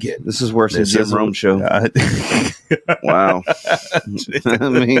what we get. This is worse than Jim Rome show. Wow. I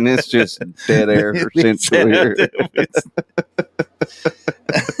mean, it's just dead air for Central here.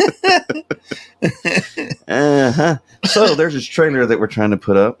 So there's this trailer that we're trying to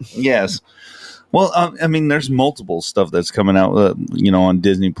put up. Yes. Well, I mean, there's multiple stuff that's coming out, on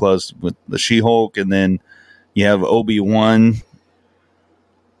Disney Plus with the She-Hulk, and then you have Obi-Wan.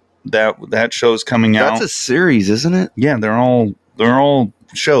 That show's coming out. That's a series, isn't it? Yeah, they're all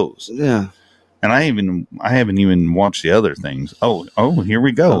shows. Yeah. And I haven't even watched the other things. Oh, here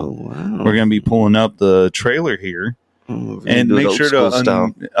we go. Oh, wow. We're gonna be pulling up the trailer here, and make sure to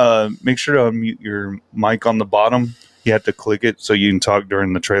unmute your mic on the bottom. You have to click it so you can talk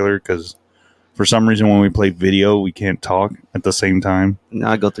during the trailer, because for some reason when we play video we can't talk at the same time. No,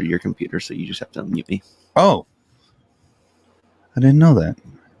 I go through your computer, so you just have to unmute me. Oh, I didn't know that.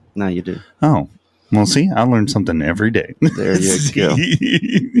 Now you do. Oh, well, see, I learn something every day. There you go.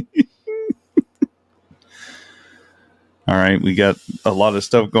 All right, we got a lot of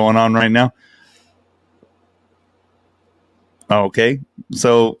stuff going on right now. Okay,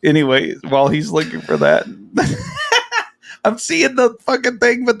 so anyway, while he's looking for that, I'm seeing the fucking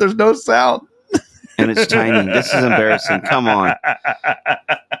thing, but there's no sound. And it's tiny. This is embarrassing. Come on.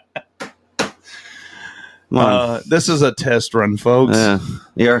 This is a test run, folks.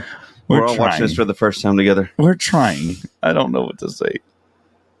 Yeah, we're all watching this for the first time together. We're trying. I don't know what to say.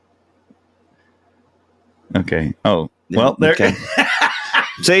 Okay. Oh, well, there. Okay.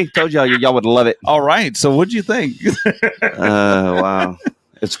 See, told y'all would love it. All right. So, what'd you think? Wow,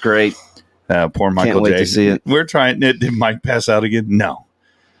 it's great. Poor Michael. Can't wait J. to see it. We're trying. Did Mike pass out again? No.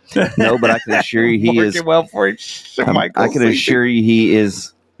 No, but I can assure you he is. Well for you, I can assure you he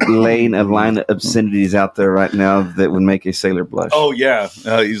is laying a line of obscenities out there right now that would make a sailor blush. Oh yeah,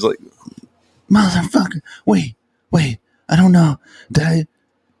 he's like, motherfucker. Wait. I don't know.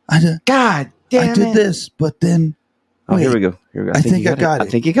 God damn I did this, but then. Oh, here we go. I think I got it. I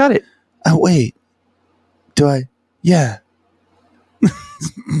think you got it. Oh wait. Do I? Yeah.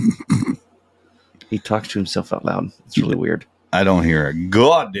 He talks to himself out loud. It's really weird. I don't hear a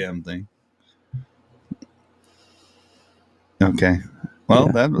goddamn thing. Okay. Well,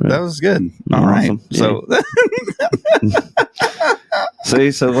 that was good. All right. Awesome.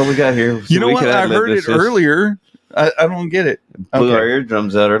 So, so what we got here? You know what? I heard it earlier. I don't get it. Blew our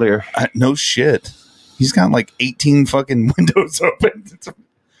eardrums out earlier. No shit. He's got like 18 fucking windows open.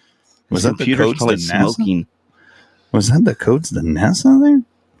 Was that the codes to NASA? Smoking. Was that the codes to NASA there?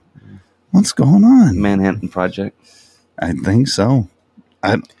 What's going on? Manhattan Project. I think so.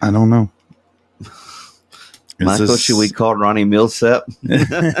 I don't know. Michael, should we call Ronnie Millsap?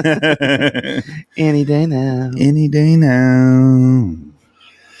 Any day now. Any day now.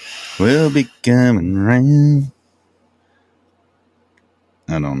 We'll be coming round.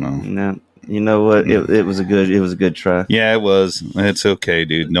 I don't know. No, you know what? It was a good try. Yeah, it was. It's okay,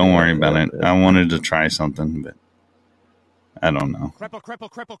 dude. Don't worry about it. I wanted to try something, but I don't know. Cripple.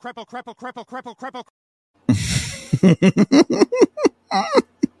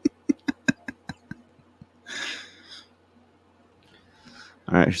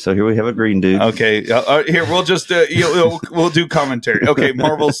 All right, so here we have a green dude. Okay, here we'll just we'll do commentary. Okay,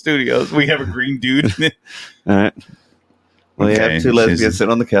 Marvel Studios, we have a green dude. All right. We Okay, have two lesbians she's-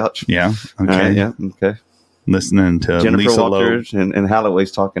 sitting on the couch. Yeah. All Okay. right, yeah. Okay. Listening to Jennifer Lisa Walters and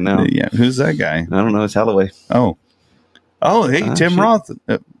Holloway's talking now. Lowe. Yeah. Who's that guy? I don't know. It's Holloway. Oh. Hey, Tim shit. Roth.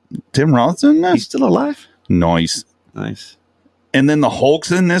 Tim Roth's in He's this? still alive. Nice. Nice. And then the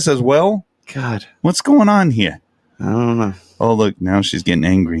Hulk's in this as well? God, What's going on here? I don't know. Oh, look, now she's getting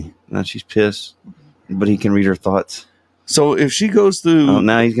angry. Now she's pissed, but he can read her thoughts. So if she goes through, Oh,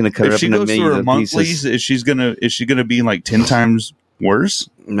 now he's going to cut her if up she into goes through millions her of monthlies, pieces. is she gonna be like 10 times worse?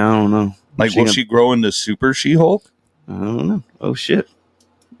 No, no. Like, will she grow into Super She-Hulk? I don't know. Oh shit.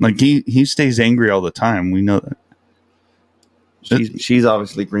 Like he stays angry all the time. We know that. She's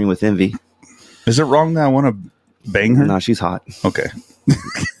obviously green with envy. Is it wrong that I want to bang her? No, she's hot. Okay.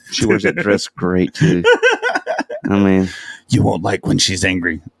 She wears that dress great too. I mean, You won't like when she's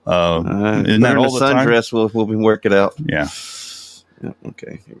angry. Isn't put that her in all a the time? sundress. We'll work it out. Yeah. Yeah.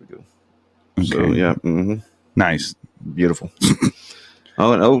 Okay. Here we go. Okay. So yeah. Nice. Beautiful.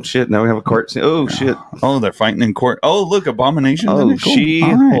 Oh shit! Now we have a court scene. Oh shit! Oh, they're fighting in court. Oh, look, Abomination. Oh,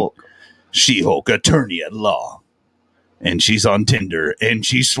 She-Hulk. She-Hulk, attorney at law, and she's on Tinder, and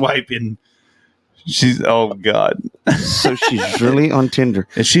she's swiping. She's oh god. So she's really on Tinder.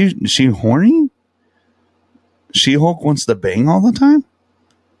 Is she horny? She-Hulk wants to bang all the time.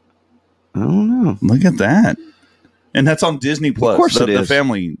 I don't know. Look at that, and that's on Disney Plus. Of course the, it the is.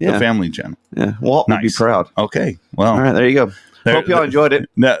 family, Yeah. the family channel. Yeah, Walt would be Nice. proud. Okay, well, All right, there you go. There- Hope y'all enjoyed it.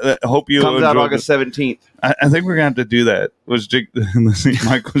 Hope you Comes out enjoyed August 17th. I think we're gonna have to do that. Was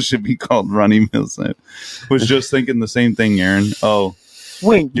Michael should be called Ronnie Millsap. Was just thinking the same thing, Aaron. Oh,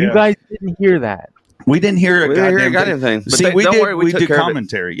 Wait, you Yeah. guys didn't hear that. we didn't hear a We didn't hear a goddamn goddamn thing. But See, they- we don't did. worry, we we took did care of it.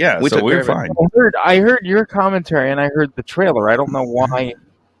 commentary. Yeah, We so took we're care of it. fine. I heard your commentary and I heard the trailer. I don't know why.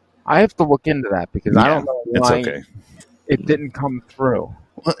 I have to look into that because I Yeah, don't know it's why okay. it didn't come through.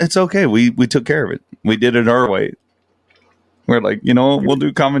 Well, it's okay. We took care of it. We did it our way. We're like, we'll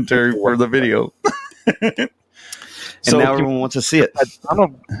do commentary for the video. And So- now everyone wants to see it. I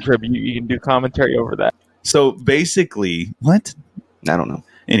don't tribute. You can do commentary over that. So basically, what? I don't know.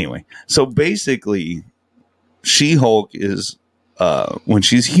 Anyway, so basically, She-Hulk is when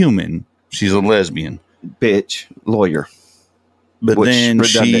she's human, she's a lesbian. Bitch, lawyer. But Which, then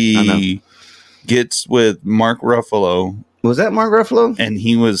redundant, I know. she gets with Mark Ruffalo, Was that Mark Ruffalo? and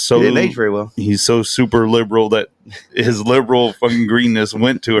he was so He didn't age very well. he's so super liberal that his liberal fucking greenness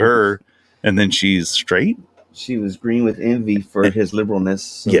went to her, and then she's straight. She was green with envy for his liberalness.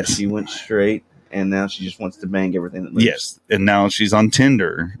 So Yes. she went straight, and now she just wants to bang everything that moves. Yes, and now she's on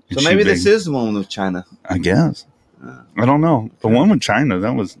Tinder. So She maybe this bang- is the one with China. I guess. I don't know. The one with China,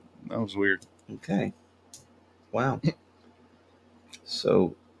 that was weird. Okay. Wow.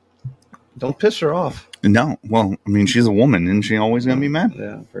 So don't piss her off. No, well, I mean, she's a woman, and she always gonna be mad.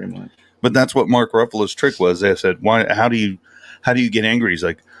 Yeah, pretty much. But that's what Mark Ruffalo's trick was. They said, "Why? How do you get angry?" He's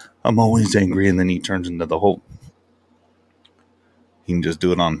like, "I'm always angry," and then he turns into the Hulk. He can just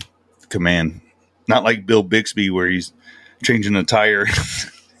do it on command, not like Bill Bixby where he's changing a tire.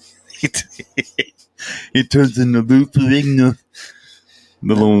 he turns into Lou Ferrigno,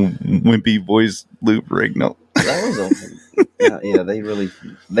 the little wimpy voice Lou Ferrigno. That was a yeah.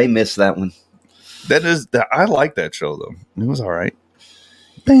 They missed that one. I like that show though. It was all right.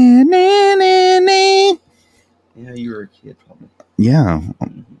 Yeah, you were a kid probably. Yeah.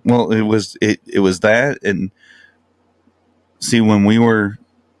 Well, it was that, and see, when we were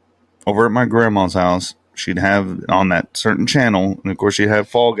over at my grandma's house, she'd have on that certain channel, and of course she'd have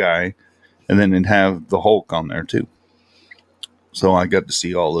Fall Guy, and then it'd have the Hulk on there too. So I got to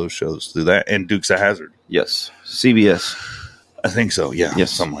see all those shows through that, and Dukes of Hazzard. Yes, CBS. I think so. Yeah.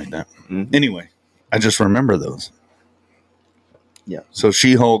 Yes. Something like that. Mhm. Anyway, I just remember those. Yeah. So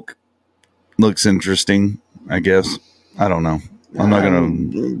She-Hulk looks interesting, I guess. I don't know. I'm not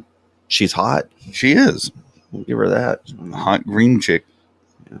gonna. She's hot. She is We'll give her that. hot green chick.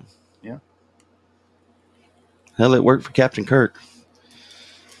 Hell, it worked for Captain Kirk.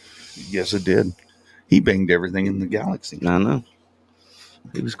 Yes, it did. He banged everything in the galaxy. I know.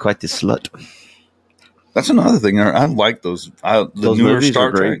 He was quite the slut. That's another thing. I like those. The Those newer movies Star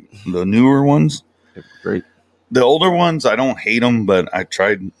are great. Trek, the newer ones. They were great. The older ones, I don't hate them, but I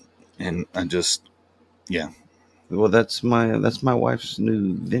tried, and I just, yeah. Well, that's my wife's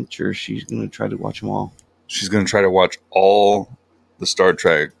new venture. She's going to try to watch them all. She's gonna try to watch all the Star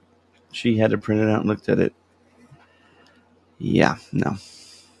Trek. She had to print it out and looked at it. Yeah, no.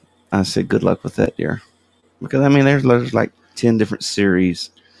 I said good luck with that, dear. Because, I mean, there's like 10 different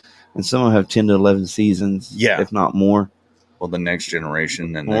series. And some of them have 10 to 11 seasons. Yeah. If not more. Well, the Next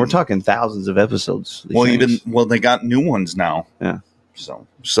Generation, and Well, we're talking thousands of episodes. these Well, things. they got new ones now. Yeah.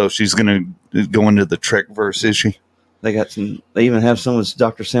 So she's gonna go into the Trek verse, is she? They got some. They even have some with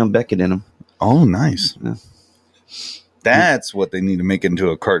Dr. Sam Beckett in them. Oh, nice. Yeah. That's what they need to make into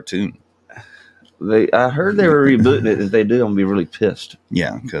a cartoon. I heard they were rebooting it. If they do, I'm gonna be really pissed.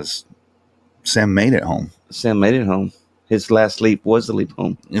 Yeah, because Sam made it home. Sam made it home. His last leap was the leap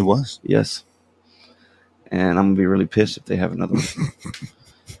home. It was. Yes. And I'm gonna be really pissed if they have another one.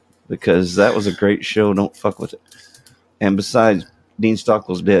 Because that was a great show. Don't fuck with it. And besides, Dean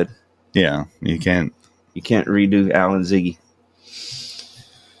Stockwell's dead. Yeah, you can't. You can't redo Al and Ziggy.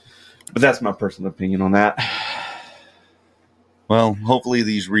 But that's my personal opinion on that. Well, hopefully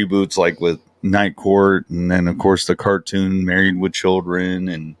these reboots, like with Night Court, and then of course the cartoon Married with Children,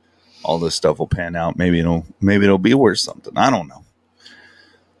 and all this stuff will pan out. Maybe it'll be worth something. I don't know.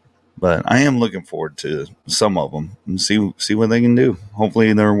 But I am looking forward to some of them and see what they can do.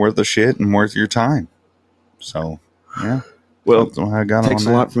 Hopefully they're worth the shit and worth your time. So, yeah. Well, that's what I got it takes on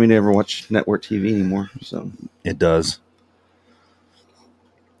a that. lot for me to ever watch network TV anymore. So It does.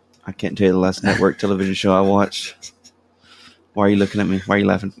 I can't tell you the last network television show I watched. Why are you looking at me? Why are you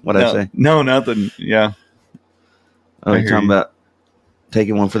laughing? What did I say? No, nothing. Yeah. Oh, I you're hear talking you. about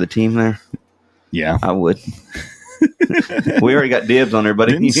taking one for the team there? Yeah. I would. We already got dibs on there,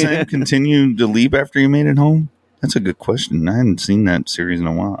 buddy. Didn't Sam continue to leap after he made it home? That's a good question. I hadn't seen that series in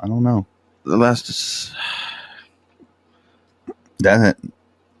a while. I don't know. The last... That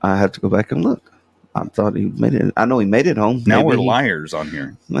I have to go back and look. I thought he made it. I know he made it home. now Maybe we're he- liars on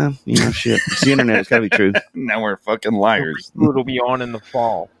here. Well, you know, shit. It's the internet. It's got to be true. Now we're fucking liars. It'll be on in the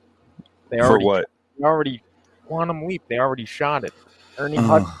fall. They For already, what? They already Quantum Leap. They already shot it. Ernie Oh.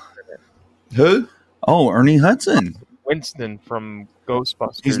 Hudson, Who? Oh, Ernie Hudson. Winston from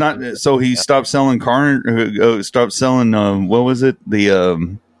Ghostbusters. He's not. So he stopped selling stopped selling. What was it?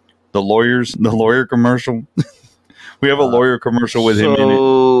 The lawyer commercial. We have a lawyer commercial with him in it.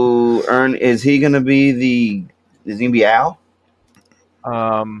 So, is he going to be Is he going to be Al?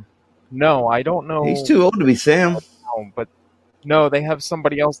 No, I don't know. He's too old to be Sam. But no, they have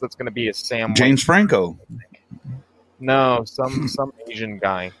somebody else that's going to be a Sam. James Franco. No, some Asian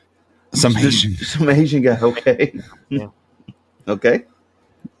guy. Some Asian. Some Asian guy. Okay. Yeah. Okay.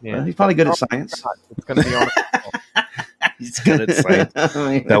 Yeah, Well, he's probably good at science. it's going to be on. He's good at science.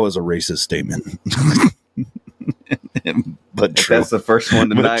 I mean, That was a racist statement. But if true. that's the first one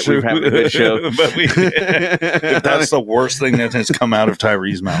But tonight. true. We've had a good show. But if that's the worst thing that has come out of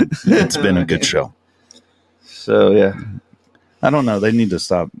Tyree's mouth, it's been a good show. So, yeah. I don't know. They need to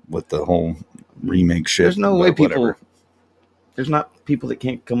stop with the whole remake shit. There's no but way people... whatever. There's not people that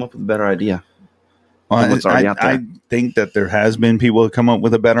can't come up with a better idea. Well, What's already out there. I think that there has been people that come up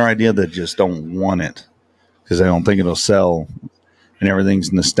with a better idea that just don't want it because they don't think it'll sell, and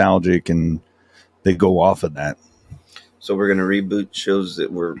everything's nostalgic, and they go off of that. So we're going to reboot shows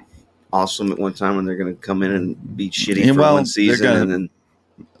that were awesome at one time, and they're going to come in and be shitty Yeah, for well, one season, they're and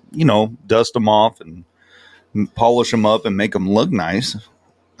then Dust them off and polish them up and make them look nice.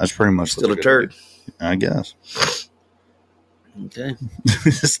 That's pretty much still a what they're turd. gonna do, I guess. Okay.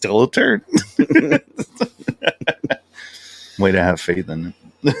 Still a turd. Way to have faith in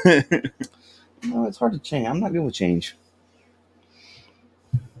it. No, it's hard to change. I'm not good with change.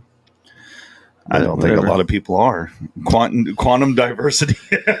 I don't think a Whatever. lot of people are. Quantum diversity.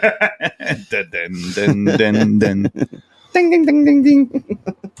 Dun, dun, dun, dun. Ding, ding, ding, ding,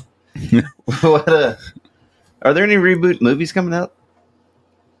 ding. What? Are there any reboot movies coming out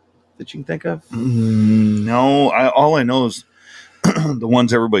that you can think of? No, all I know is the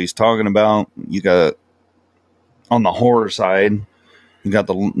ones everybody's talking about. You got on the horror side. You got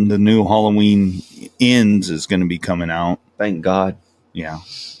the new Halloween Ends is going to be coming out. Thank God. Yeah.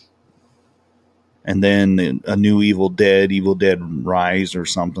 And then a new Evil Dead Rise or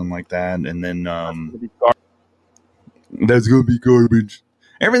something like that. And then that's going to be garbage.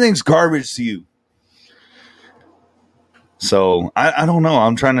 Everything's garbage to you. So I don't know.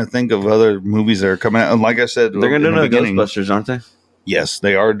 I'm trying to think of other movies that are coming out. And like I said, They're going to do another Ghostbusters, aren't they? Yes,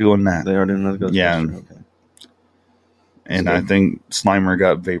 they are doing that. They are doing another Ghostbusters. Yeah. Okay. And So- I think Slimer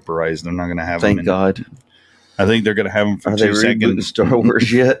got vaporized. They're not going to have him. Thank God. I think they're going to have him for Are they 2 rebooting seconds. Star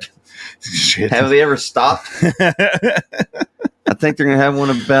Wars yet? Shit. Have they ever stopped? I think they're going to have one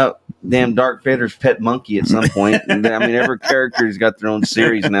about damn Darth Vader's pet monkey at some point. And, I mean, every character's got their own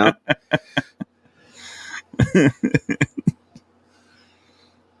series now.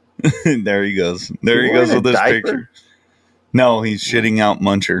 There he goes. There he He goes wearing with a this diaper? picture. No, he's shitting out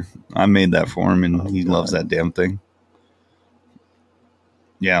Muncher. I made that for him, and he loves that damn thing.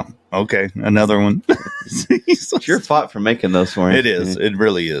 Yeah. Okay. Another one. It's your fault for making those for him. It is. It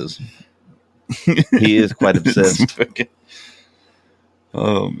really is. He is quite obsessed.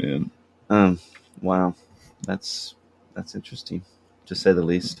 Oh man. Wow. That's That's interesting, to say the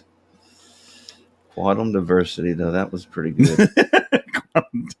least. Quantum diversity, though, that was pretty good.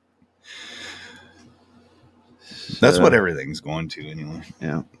 That's what everything's going to anyway.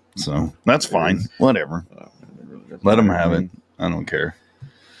 Yeah. So that's fine. Whatever. Let them have it. I don't care.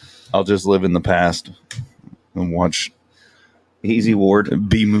 I'll just live in the past and watch Easy Ward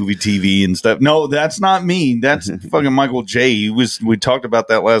B movie TV and stuff. No, that's not me. That's fucking Michael J. We talked about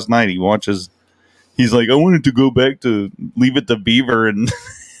that last night. He's like, I wanted to go back to Leave It to Beaver and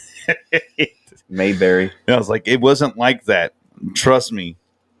Mayberry. I was like, it wasn't like that. Trust me.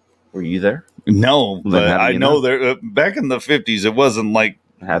 Were you there? No, but I know there back in the 50s it wasn't like.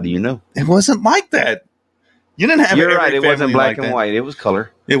 How do you know? It wasn't like that. You didn't have. You're right. It wasn't black like and white. It was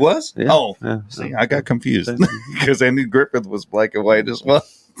color. It was. Yeah. Oh, Yeah. see, I got confused because Andy Griffith was black and white as well.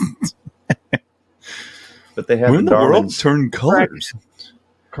 But they had when the the world Darwins. turned colors.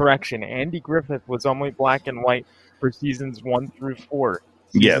 Correction. Andy Griffith was only black and white for seasons 1 through 4.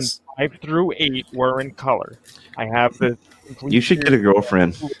 Yes. 5 through 8 were in color. I have the. You should get a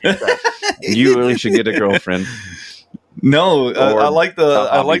girlfriend. You really should get a girlfriend. No, I like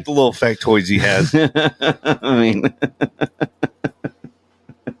the little factoids he has. I mean,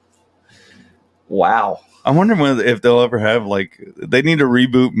 wow. I wonder if they'll ever have like they need to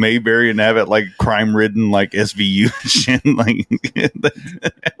reboot Mayberry and have it like crime ridden like SVU shit. Like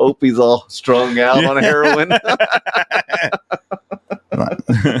Opie's all strung out on heroin.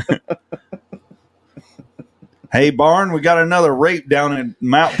 Hey, Barn, we got another rape down in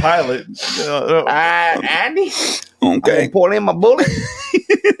Mount Pilot. Andy, okay, pour in my bullet.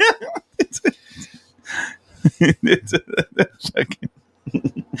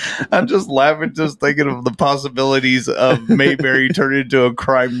 I'm just laughing, just thinking of the possibilities of Mayberry turning into a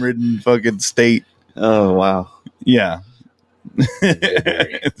crime-ridden fucking state. Oh wow, yeah.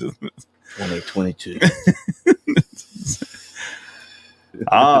 2022.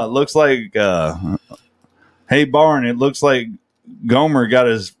 It looks like. Hey, Barn, it looks like Gomer got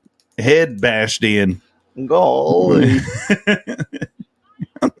his head bashed in. Golly.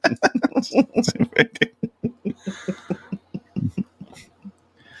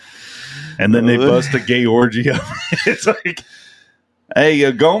 And then they bust a gay orgy up. It's like, hey,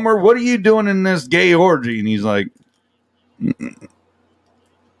 Gomer, what are you doing in this gay orgy? And he's like,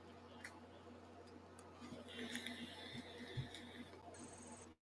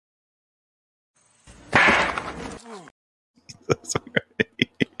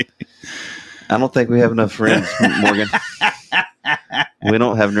 I don't think we have enough friends, Morgan. We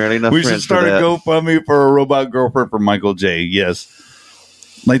don't have nearly enough we friends. should start a GoFundMe for a robot girlfriend for Michael J. Yes.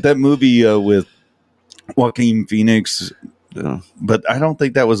 Like that movie with Joaquin Phoenix. But I don't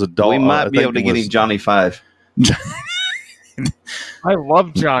think that was a doll. We might be able to get him Johnny Five. I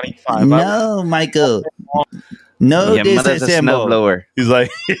love Johnny Five. No, Michael. No, Your mother's a snowblower. He's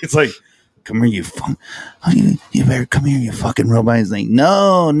like, come here, you better come here, you fucking robot. He's like,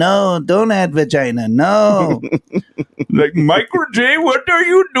 no, don't add vagina, no. Like, Michael J, what are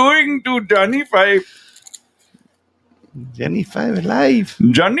you doing to Johnny Five? Johnny Five alive.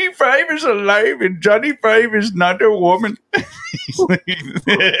 Johnny Five is alive, and Johnny Five is not a woman. Son of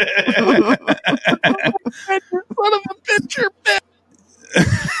a bitch, you're bad.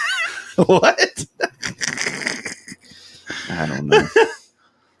 What? I don't know.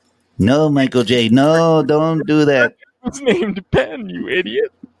 No, Michael J, no, don't do that. It's named Ben, you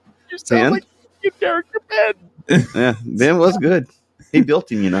idiot. You sound Ben? like your character Ben. Yeah, Ben was good. He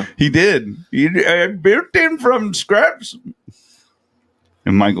built him, you know. He did. I built him from scraps.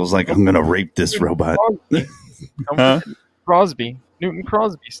 And Michael's like, I'm going to rape this robot. Huh? Crosby. Newton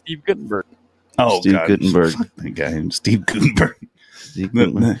Crosby. Steve Gutenberg. Oh, Steve God. Gutenberg. Fuck that guy. Steve Gutenberg. Steve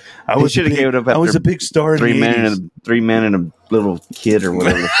Gutenberg. I was a big star in three the men 80s. Three men and a little kid or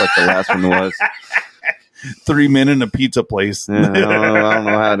whatever the fuck the last one was. 3 men in a pizza place. Yeah, I don't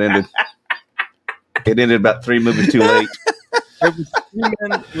know how it ended. It ended about 3 movies too late. It was 3 men.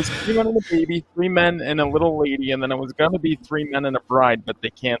 It was 3 men and a baby, 3 men and a little lady, and then it was going to be 3 men and a bride, but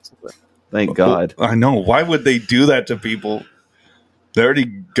they canceled it. Thank God. I know. Why would they do that to people? They already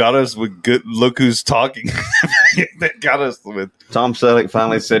got us with good. Look who's talking. They got us with. Tom Selleck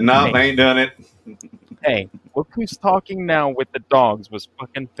finally said, "No, I ain't done it." Hey, Look Who's Talking Now with the dogs was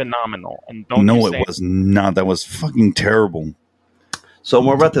fucking phenomenal. And don't No, you it say was not. That was fucking terrible. So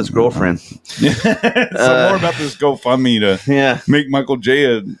more about this girlfriend. So more about this GoFundMe to make Michael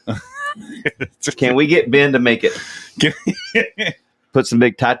J. Can we get Ben to make it? Put some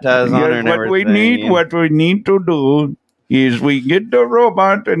big tatas on her and what everything. What we need to do is we get the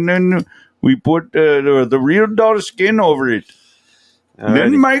robot and then we put the real doll skin over it. Alrighty.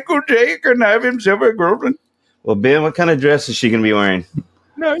 Then Michael J. can have himself a girlfriend. Well, Ben, what kind of dress is she going to be wearing?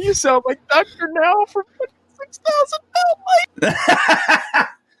 No, you sound like Dr. Now for $6,000.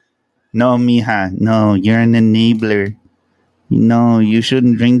 No, mija. No, you're an enabler. No, you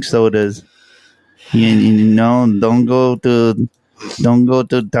shouldn't drink sodas. Don't go to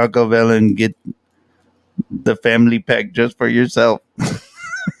Taco Bell and get the family pack just for yourself.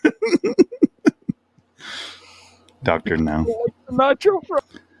 Doctor Now. Nacho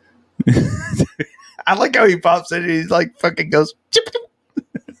fries. I like how he pops in and he's like fucking goes chip, chip.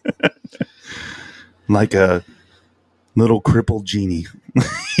 Like a little crippled genie.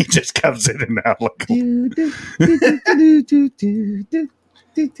 He just comes in and out like dun,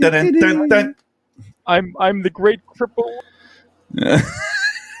 dun, dun. I'm the great cripple.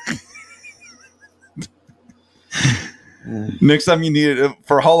 Next time you need it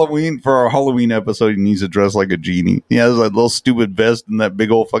for Halloween, for our Halloween episode, he needs to dress like a genie. He has that little stupid vest and that big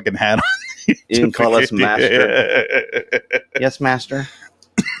old fucking hat on. You can call us Master. Yes, Master.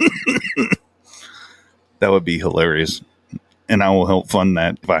 That would be hilarious. And I will help fund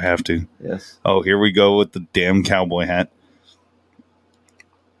that if I have to. Yes. Oh, here we go with the damn cowboy hat.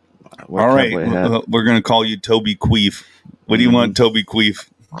 What all right. cowboy hat? We're going to call you Toby Queef. What do you want, Toby Queef?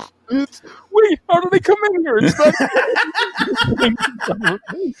 Wait, how do they come in here? It's not-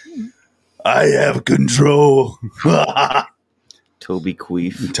 I have control. Toby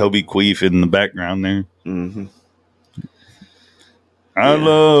Queef. Toby Queef in the background there. Mm-hmm. I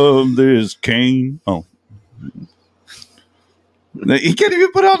love this cane. Oh. He can't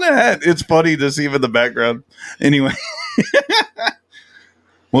even put on the hat. It's funny to see him in the background. Anyway.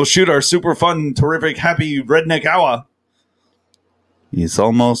 We'll shoot our super fun, terrific, happy redneck hour. It's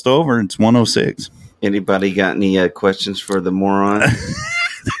almost over. It's 1:06. Anybody got any questions for the moron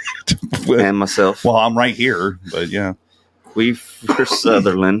and myself? Well, I'm right here, but yeah. Queefer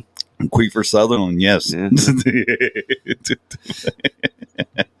Sutherland. Queefer Sutherland, yes. Yeah.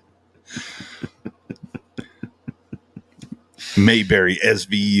 Mayberry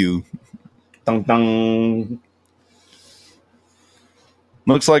SVU. Dun, dun.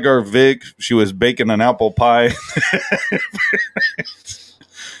 Looks like our Vic, she was baking an apple pie.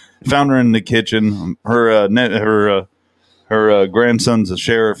 Found her in the kitchen. Her grandson's a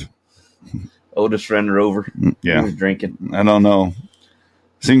sheriff. Otis ran her over. Yeah. He was drinking. I don't know.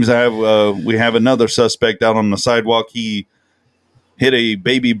 Seems to have we have another suspect out on the sidewalk. He hit a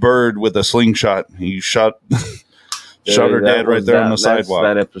baby bird with a slingshot. He shot her dead right there on the sidewalk.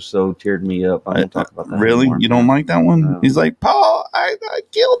 That episode teared me up. I won't talk about that. Really? anymore. You don't like that one? No. He's like, Paul, I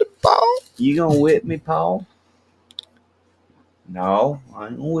killed him, Paul. You gonna whip me, Paul? No, I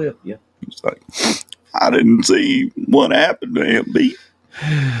ain't gonna whip you. He's like, I didn't see what happened to him, B.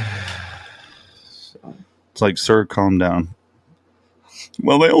 It's like, sir, calm down.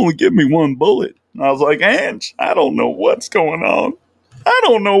 Well, they only give me one bullet. And I was like, Ange, I don't know what's going on. I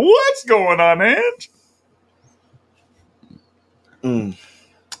don't know what's going on, Ange. Mm.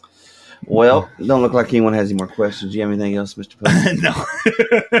 Well, it don't look like anyone has any more questions. Do you have anything else, Mr. Post? No.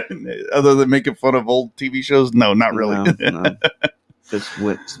 Other than making fun of old TV shows? No, not really. No. Just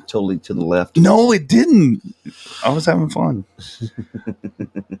went totally to the left. No, it didn't. I was having fun.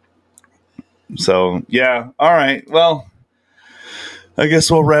 So, yeah. All right. Well, I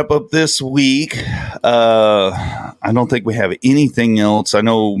guess we'll wrap up this week. I don't think we have anything else. I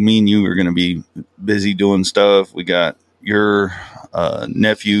know me and you are going to be busy doing stuff. We got your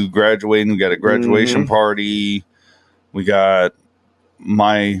nephew graduating. We got a graduation party. We got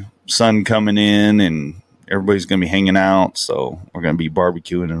my son coming in, and everybody's going to be hanging out. So we're going to be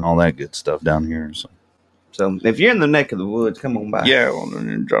barbecuing and all that good stuff down here. So if you're in the neck of the woods, come on by. Yeah,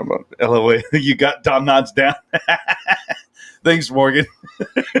 well, LOA. You got Tom Nods down. Thanks, Morgan.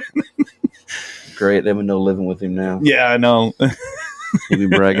 Great. They would know living with him now. Yeah, I know. He'll be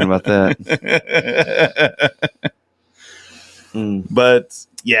bragging about that. But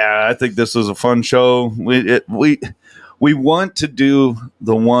yeah, I think this was a fun show. We want to do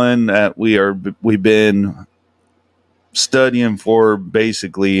the one that we've been studying for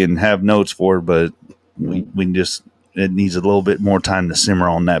basically and have notes for, but we just it needs a little bit more time to simmer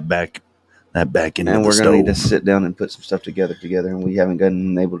on that back end and of we're the going to need to stove. sit down and put some stuff together, and we haven't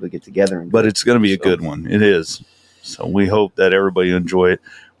been able to get together. But it's going to be a good one. It is. So we hope that everybody enjoy it.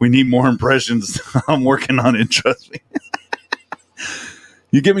 We need more impressions. I'm working on it. Trust me.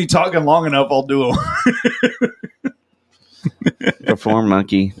 You get me talking long enough, I'll do them. Perform,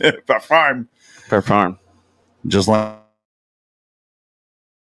 monkey. Perform. Just like.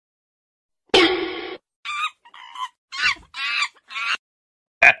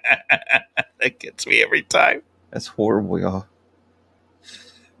 That gets me every time. That's horrible, y'all.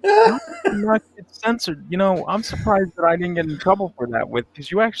 Not get censored. You know, I'm surprised that I didn't get in trouble for that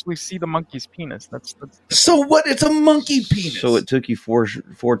because you actually see the monkey's penis. That's So what? It's a monkey penis. So it took you four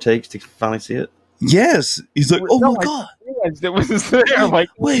takes to finally see it? Yes. He's like, oh No, my God. I realized it was there. Like,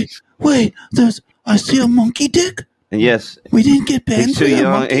 Wait, I see a monkey dick. And yes, We didn't get banned he's too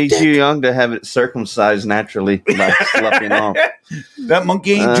young. He's too young to have it circumcised naturally by sloughing off. That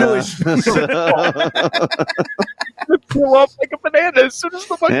monkey ain't Jewish. pull up like a banana as soon as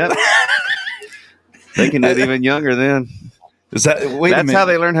the monkey. Yep. They can do it even younger then. Is that? Wait a That's minute. how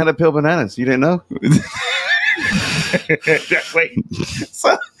they learn how to peel bananas. You didn't know?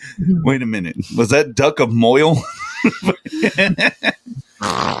 Wait a minute. Was that duck of Moyle?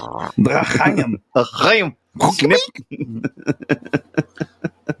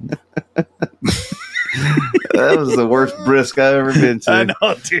 That was the worst brisk I've ever been to. I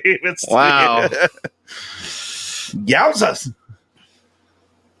know, dude. It's Wow. Yowzas.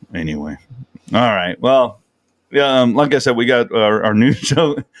 Anyway. All right. Well, like I said, we got our new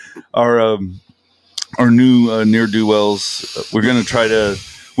show, our new ne'er-do-wells. We're going to try to,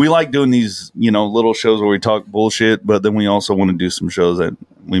 we like doing these, little shows where we talk bullshit, but then we also want to do some shows that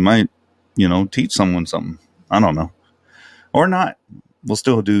we might, teach someone something. I don't know. Or not. We'll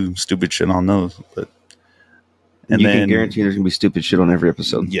still do stupid shit on those. But You can guarantee there's going to be stupid shit on every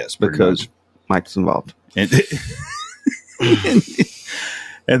episode. Yes, because Mike's involved.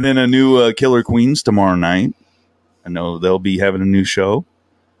 And then a new Killer Queens tomorrow night. I know they'll be having a new show.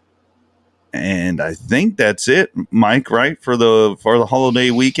 And I think that's it, Mike, right? For the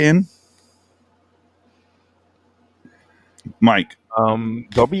holiday weekend? Mike.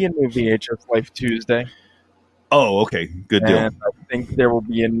 There'll be a new VHS Life Tuesday. Oh, okay. Good deal. And I think there will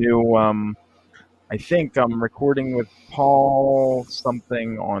be a new, I think I'm recording with Paul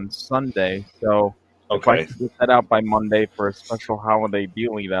something on Sunday. So if I can get that out by Monday for a special holiday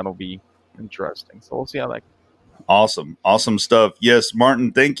dealie, that'll be interesting. So we'll see how that goes. Awesome. Awesome stuff. Yes,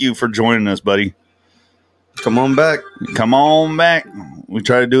 Martin, thank you for joining us, buddy. Come on back. Come on back. We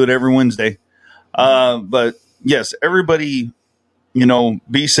try to do it every Wednesday. But yes, everybody,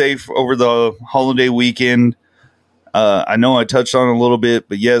 be safe over the holiday weekend. I know I touched on it a little bit,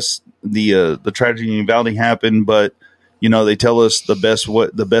 but yes, the tragedy in Uvalde happened, but they tell us the best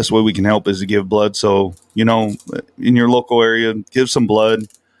way we can help is to give blood. So, in your local area, give some blood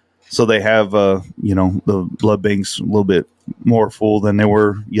so they have, the blood banks a little bit more full than they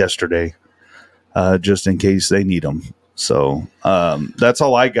were yesterday, just in case they need them. So, that's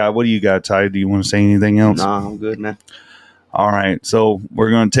all I got. What do you got, Ty? Do you want to say anything else? No, I'm good, man. All right. So we're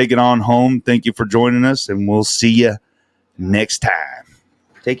going to take it on home. Thank you for joining us, and we'll see you next time.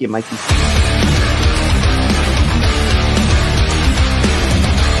 Take it, Mikey.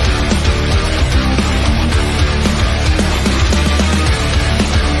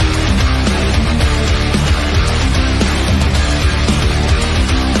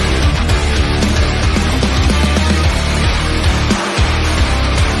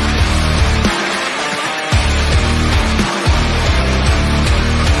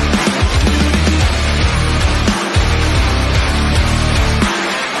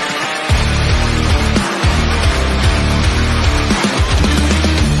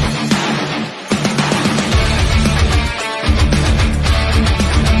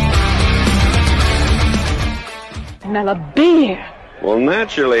 Smell a beer. Well,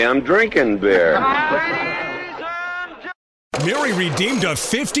 naturally, I'm drinking beer. Mary redeemed a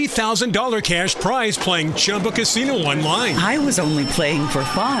 $50,000 cash prize playing Chumba Casino online. I was only playing for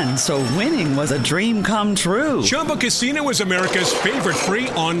fun, so winning was a dream come true. Chumba Casino is America's favorite free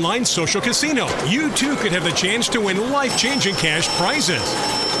online social casino. You, too, could have the chance to win life-changing cash prizes.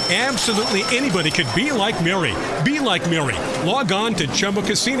 Absolutely anybody could be like Mary. Be like Mary. Log on to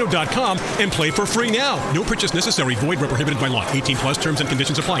ChumbaCasino.com and play for free now. No purchase necessary. Void where prohibited by law. 18 plus terms and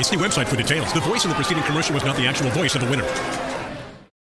conditions apply. See website for details. The voice in the preceding commercial was not the actual voice of the winner.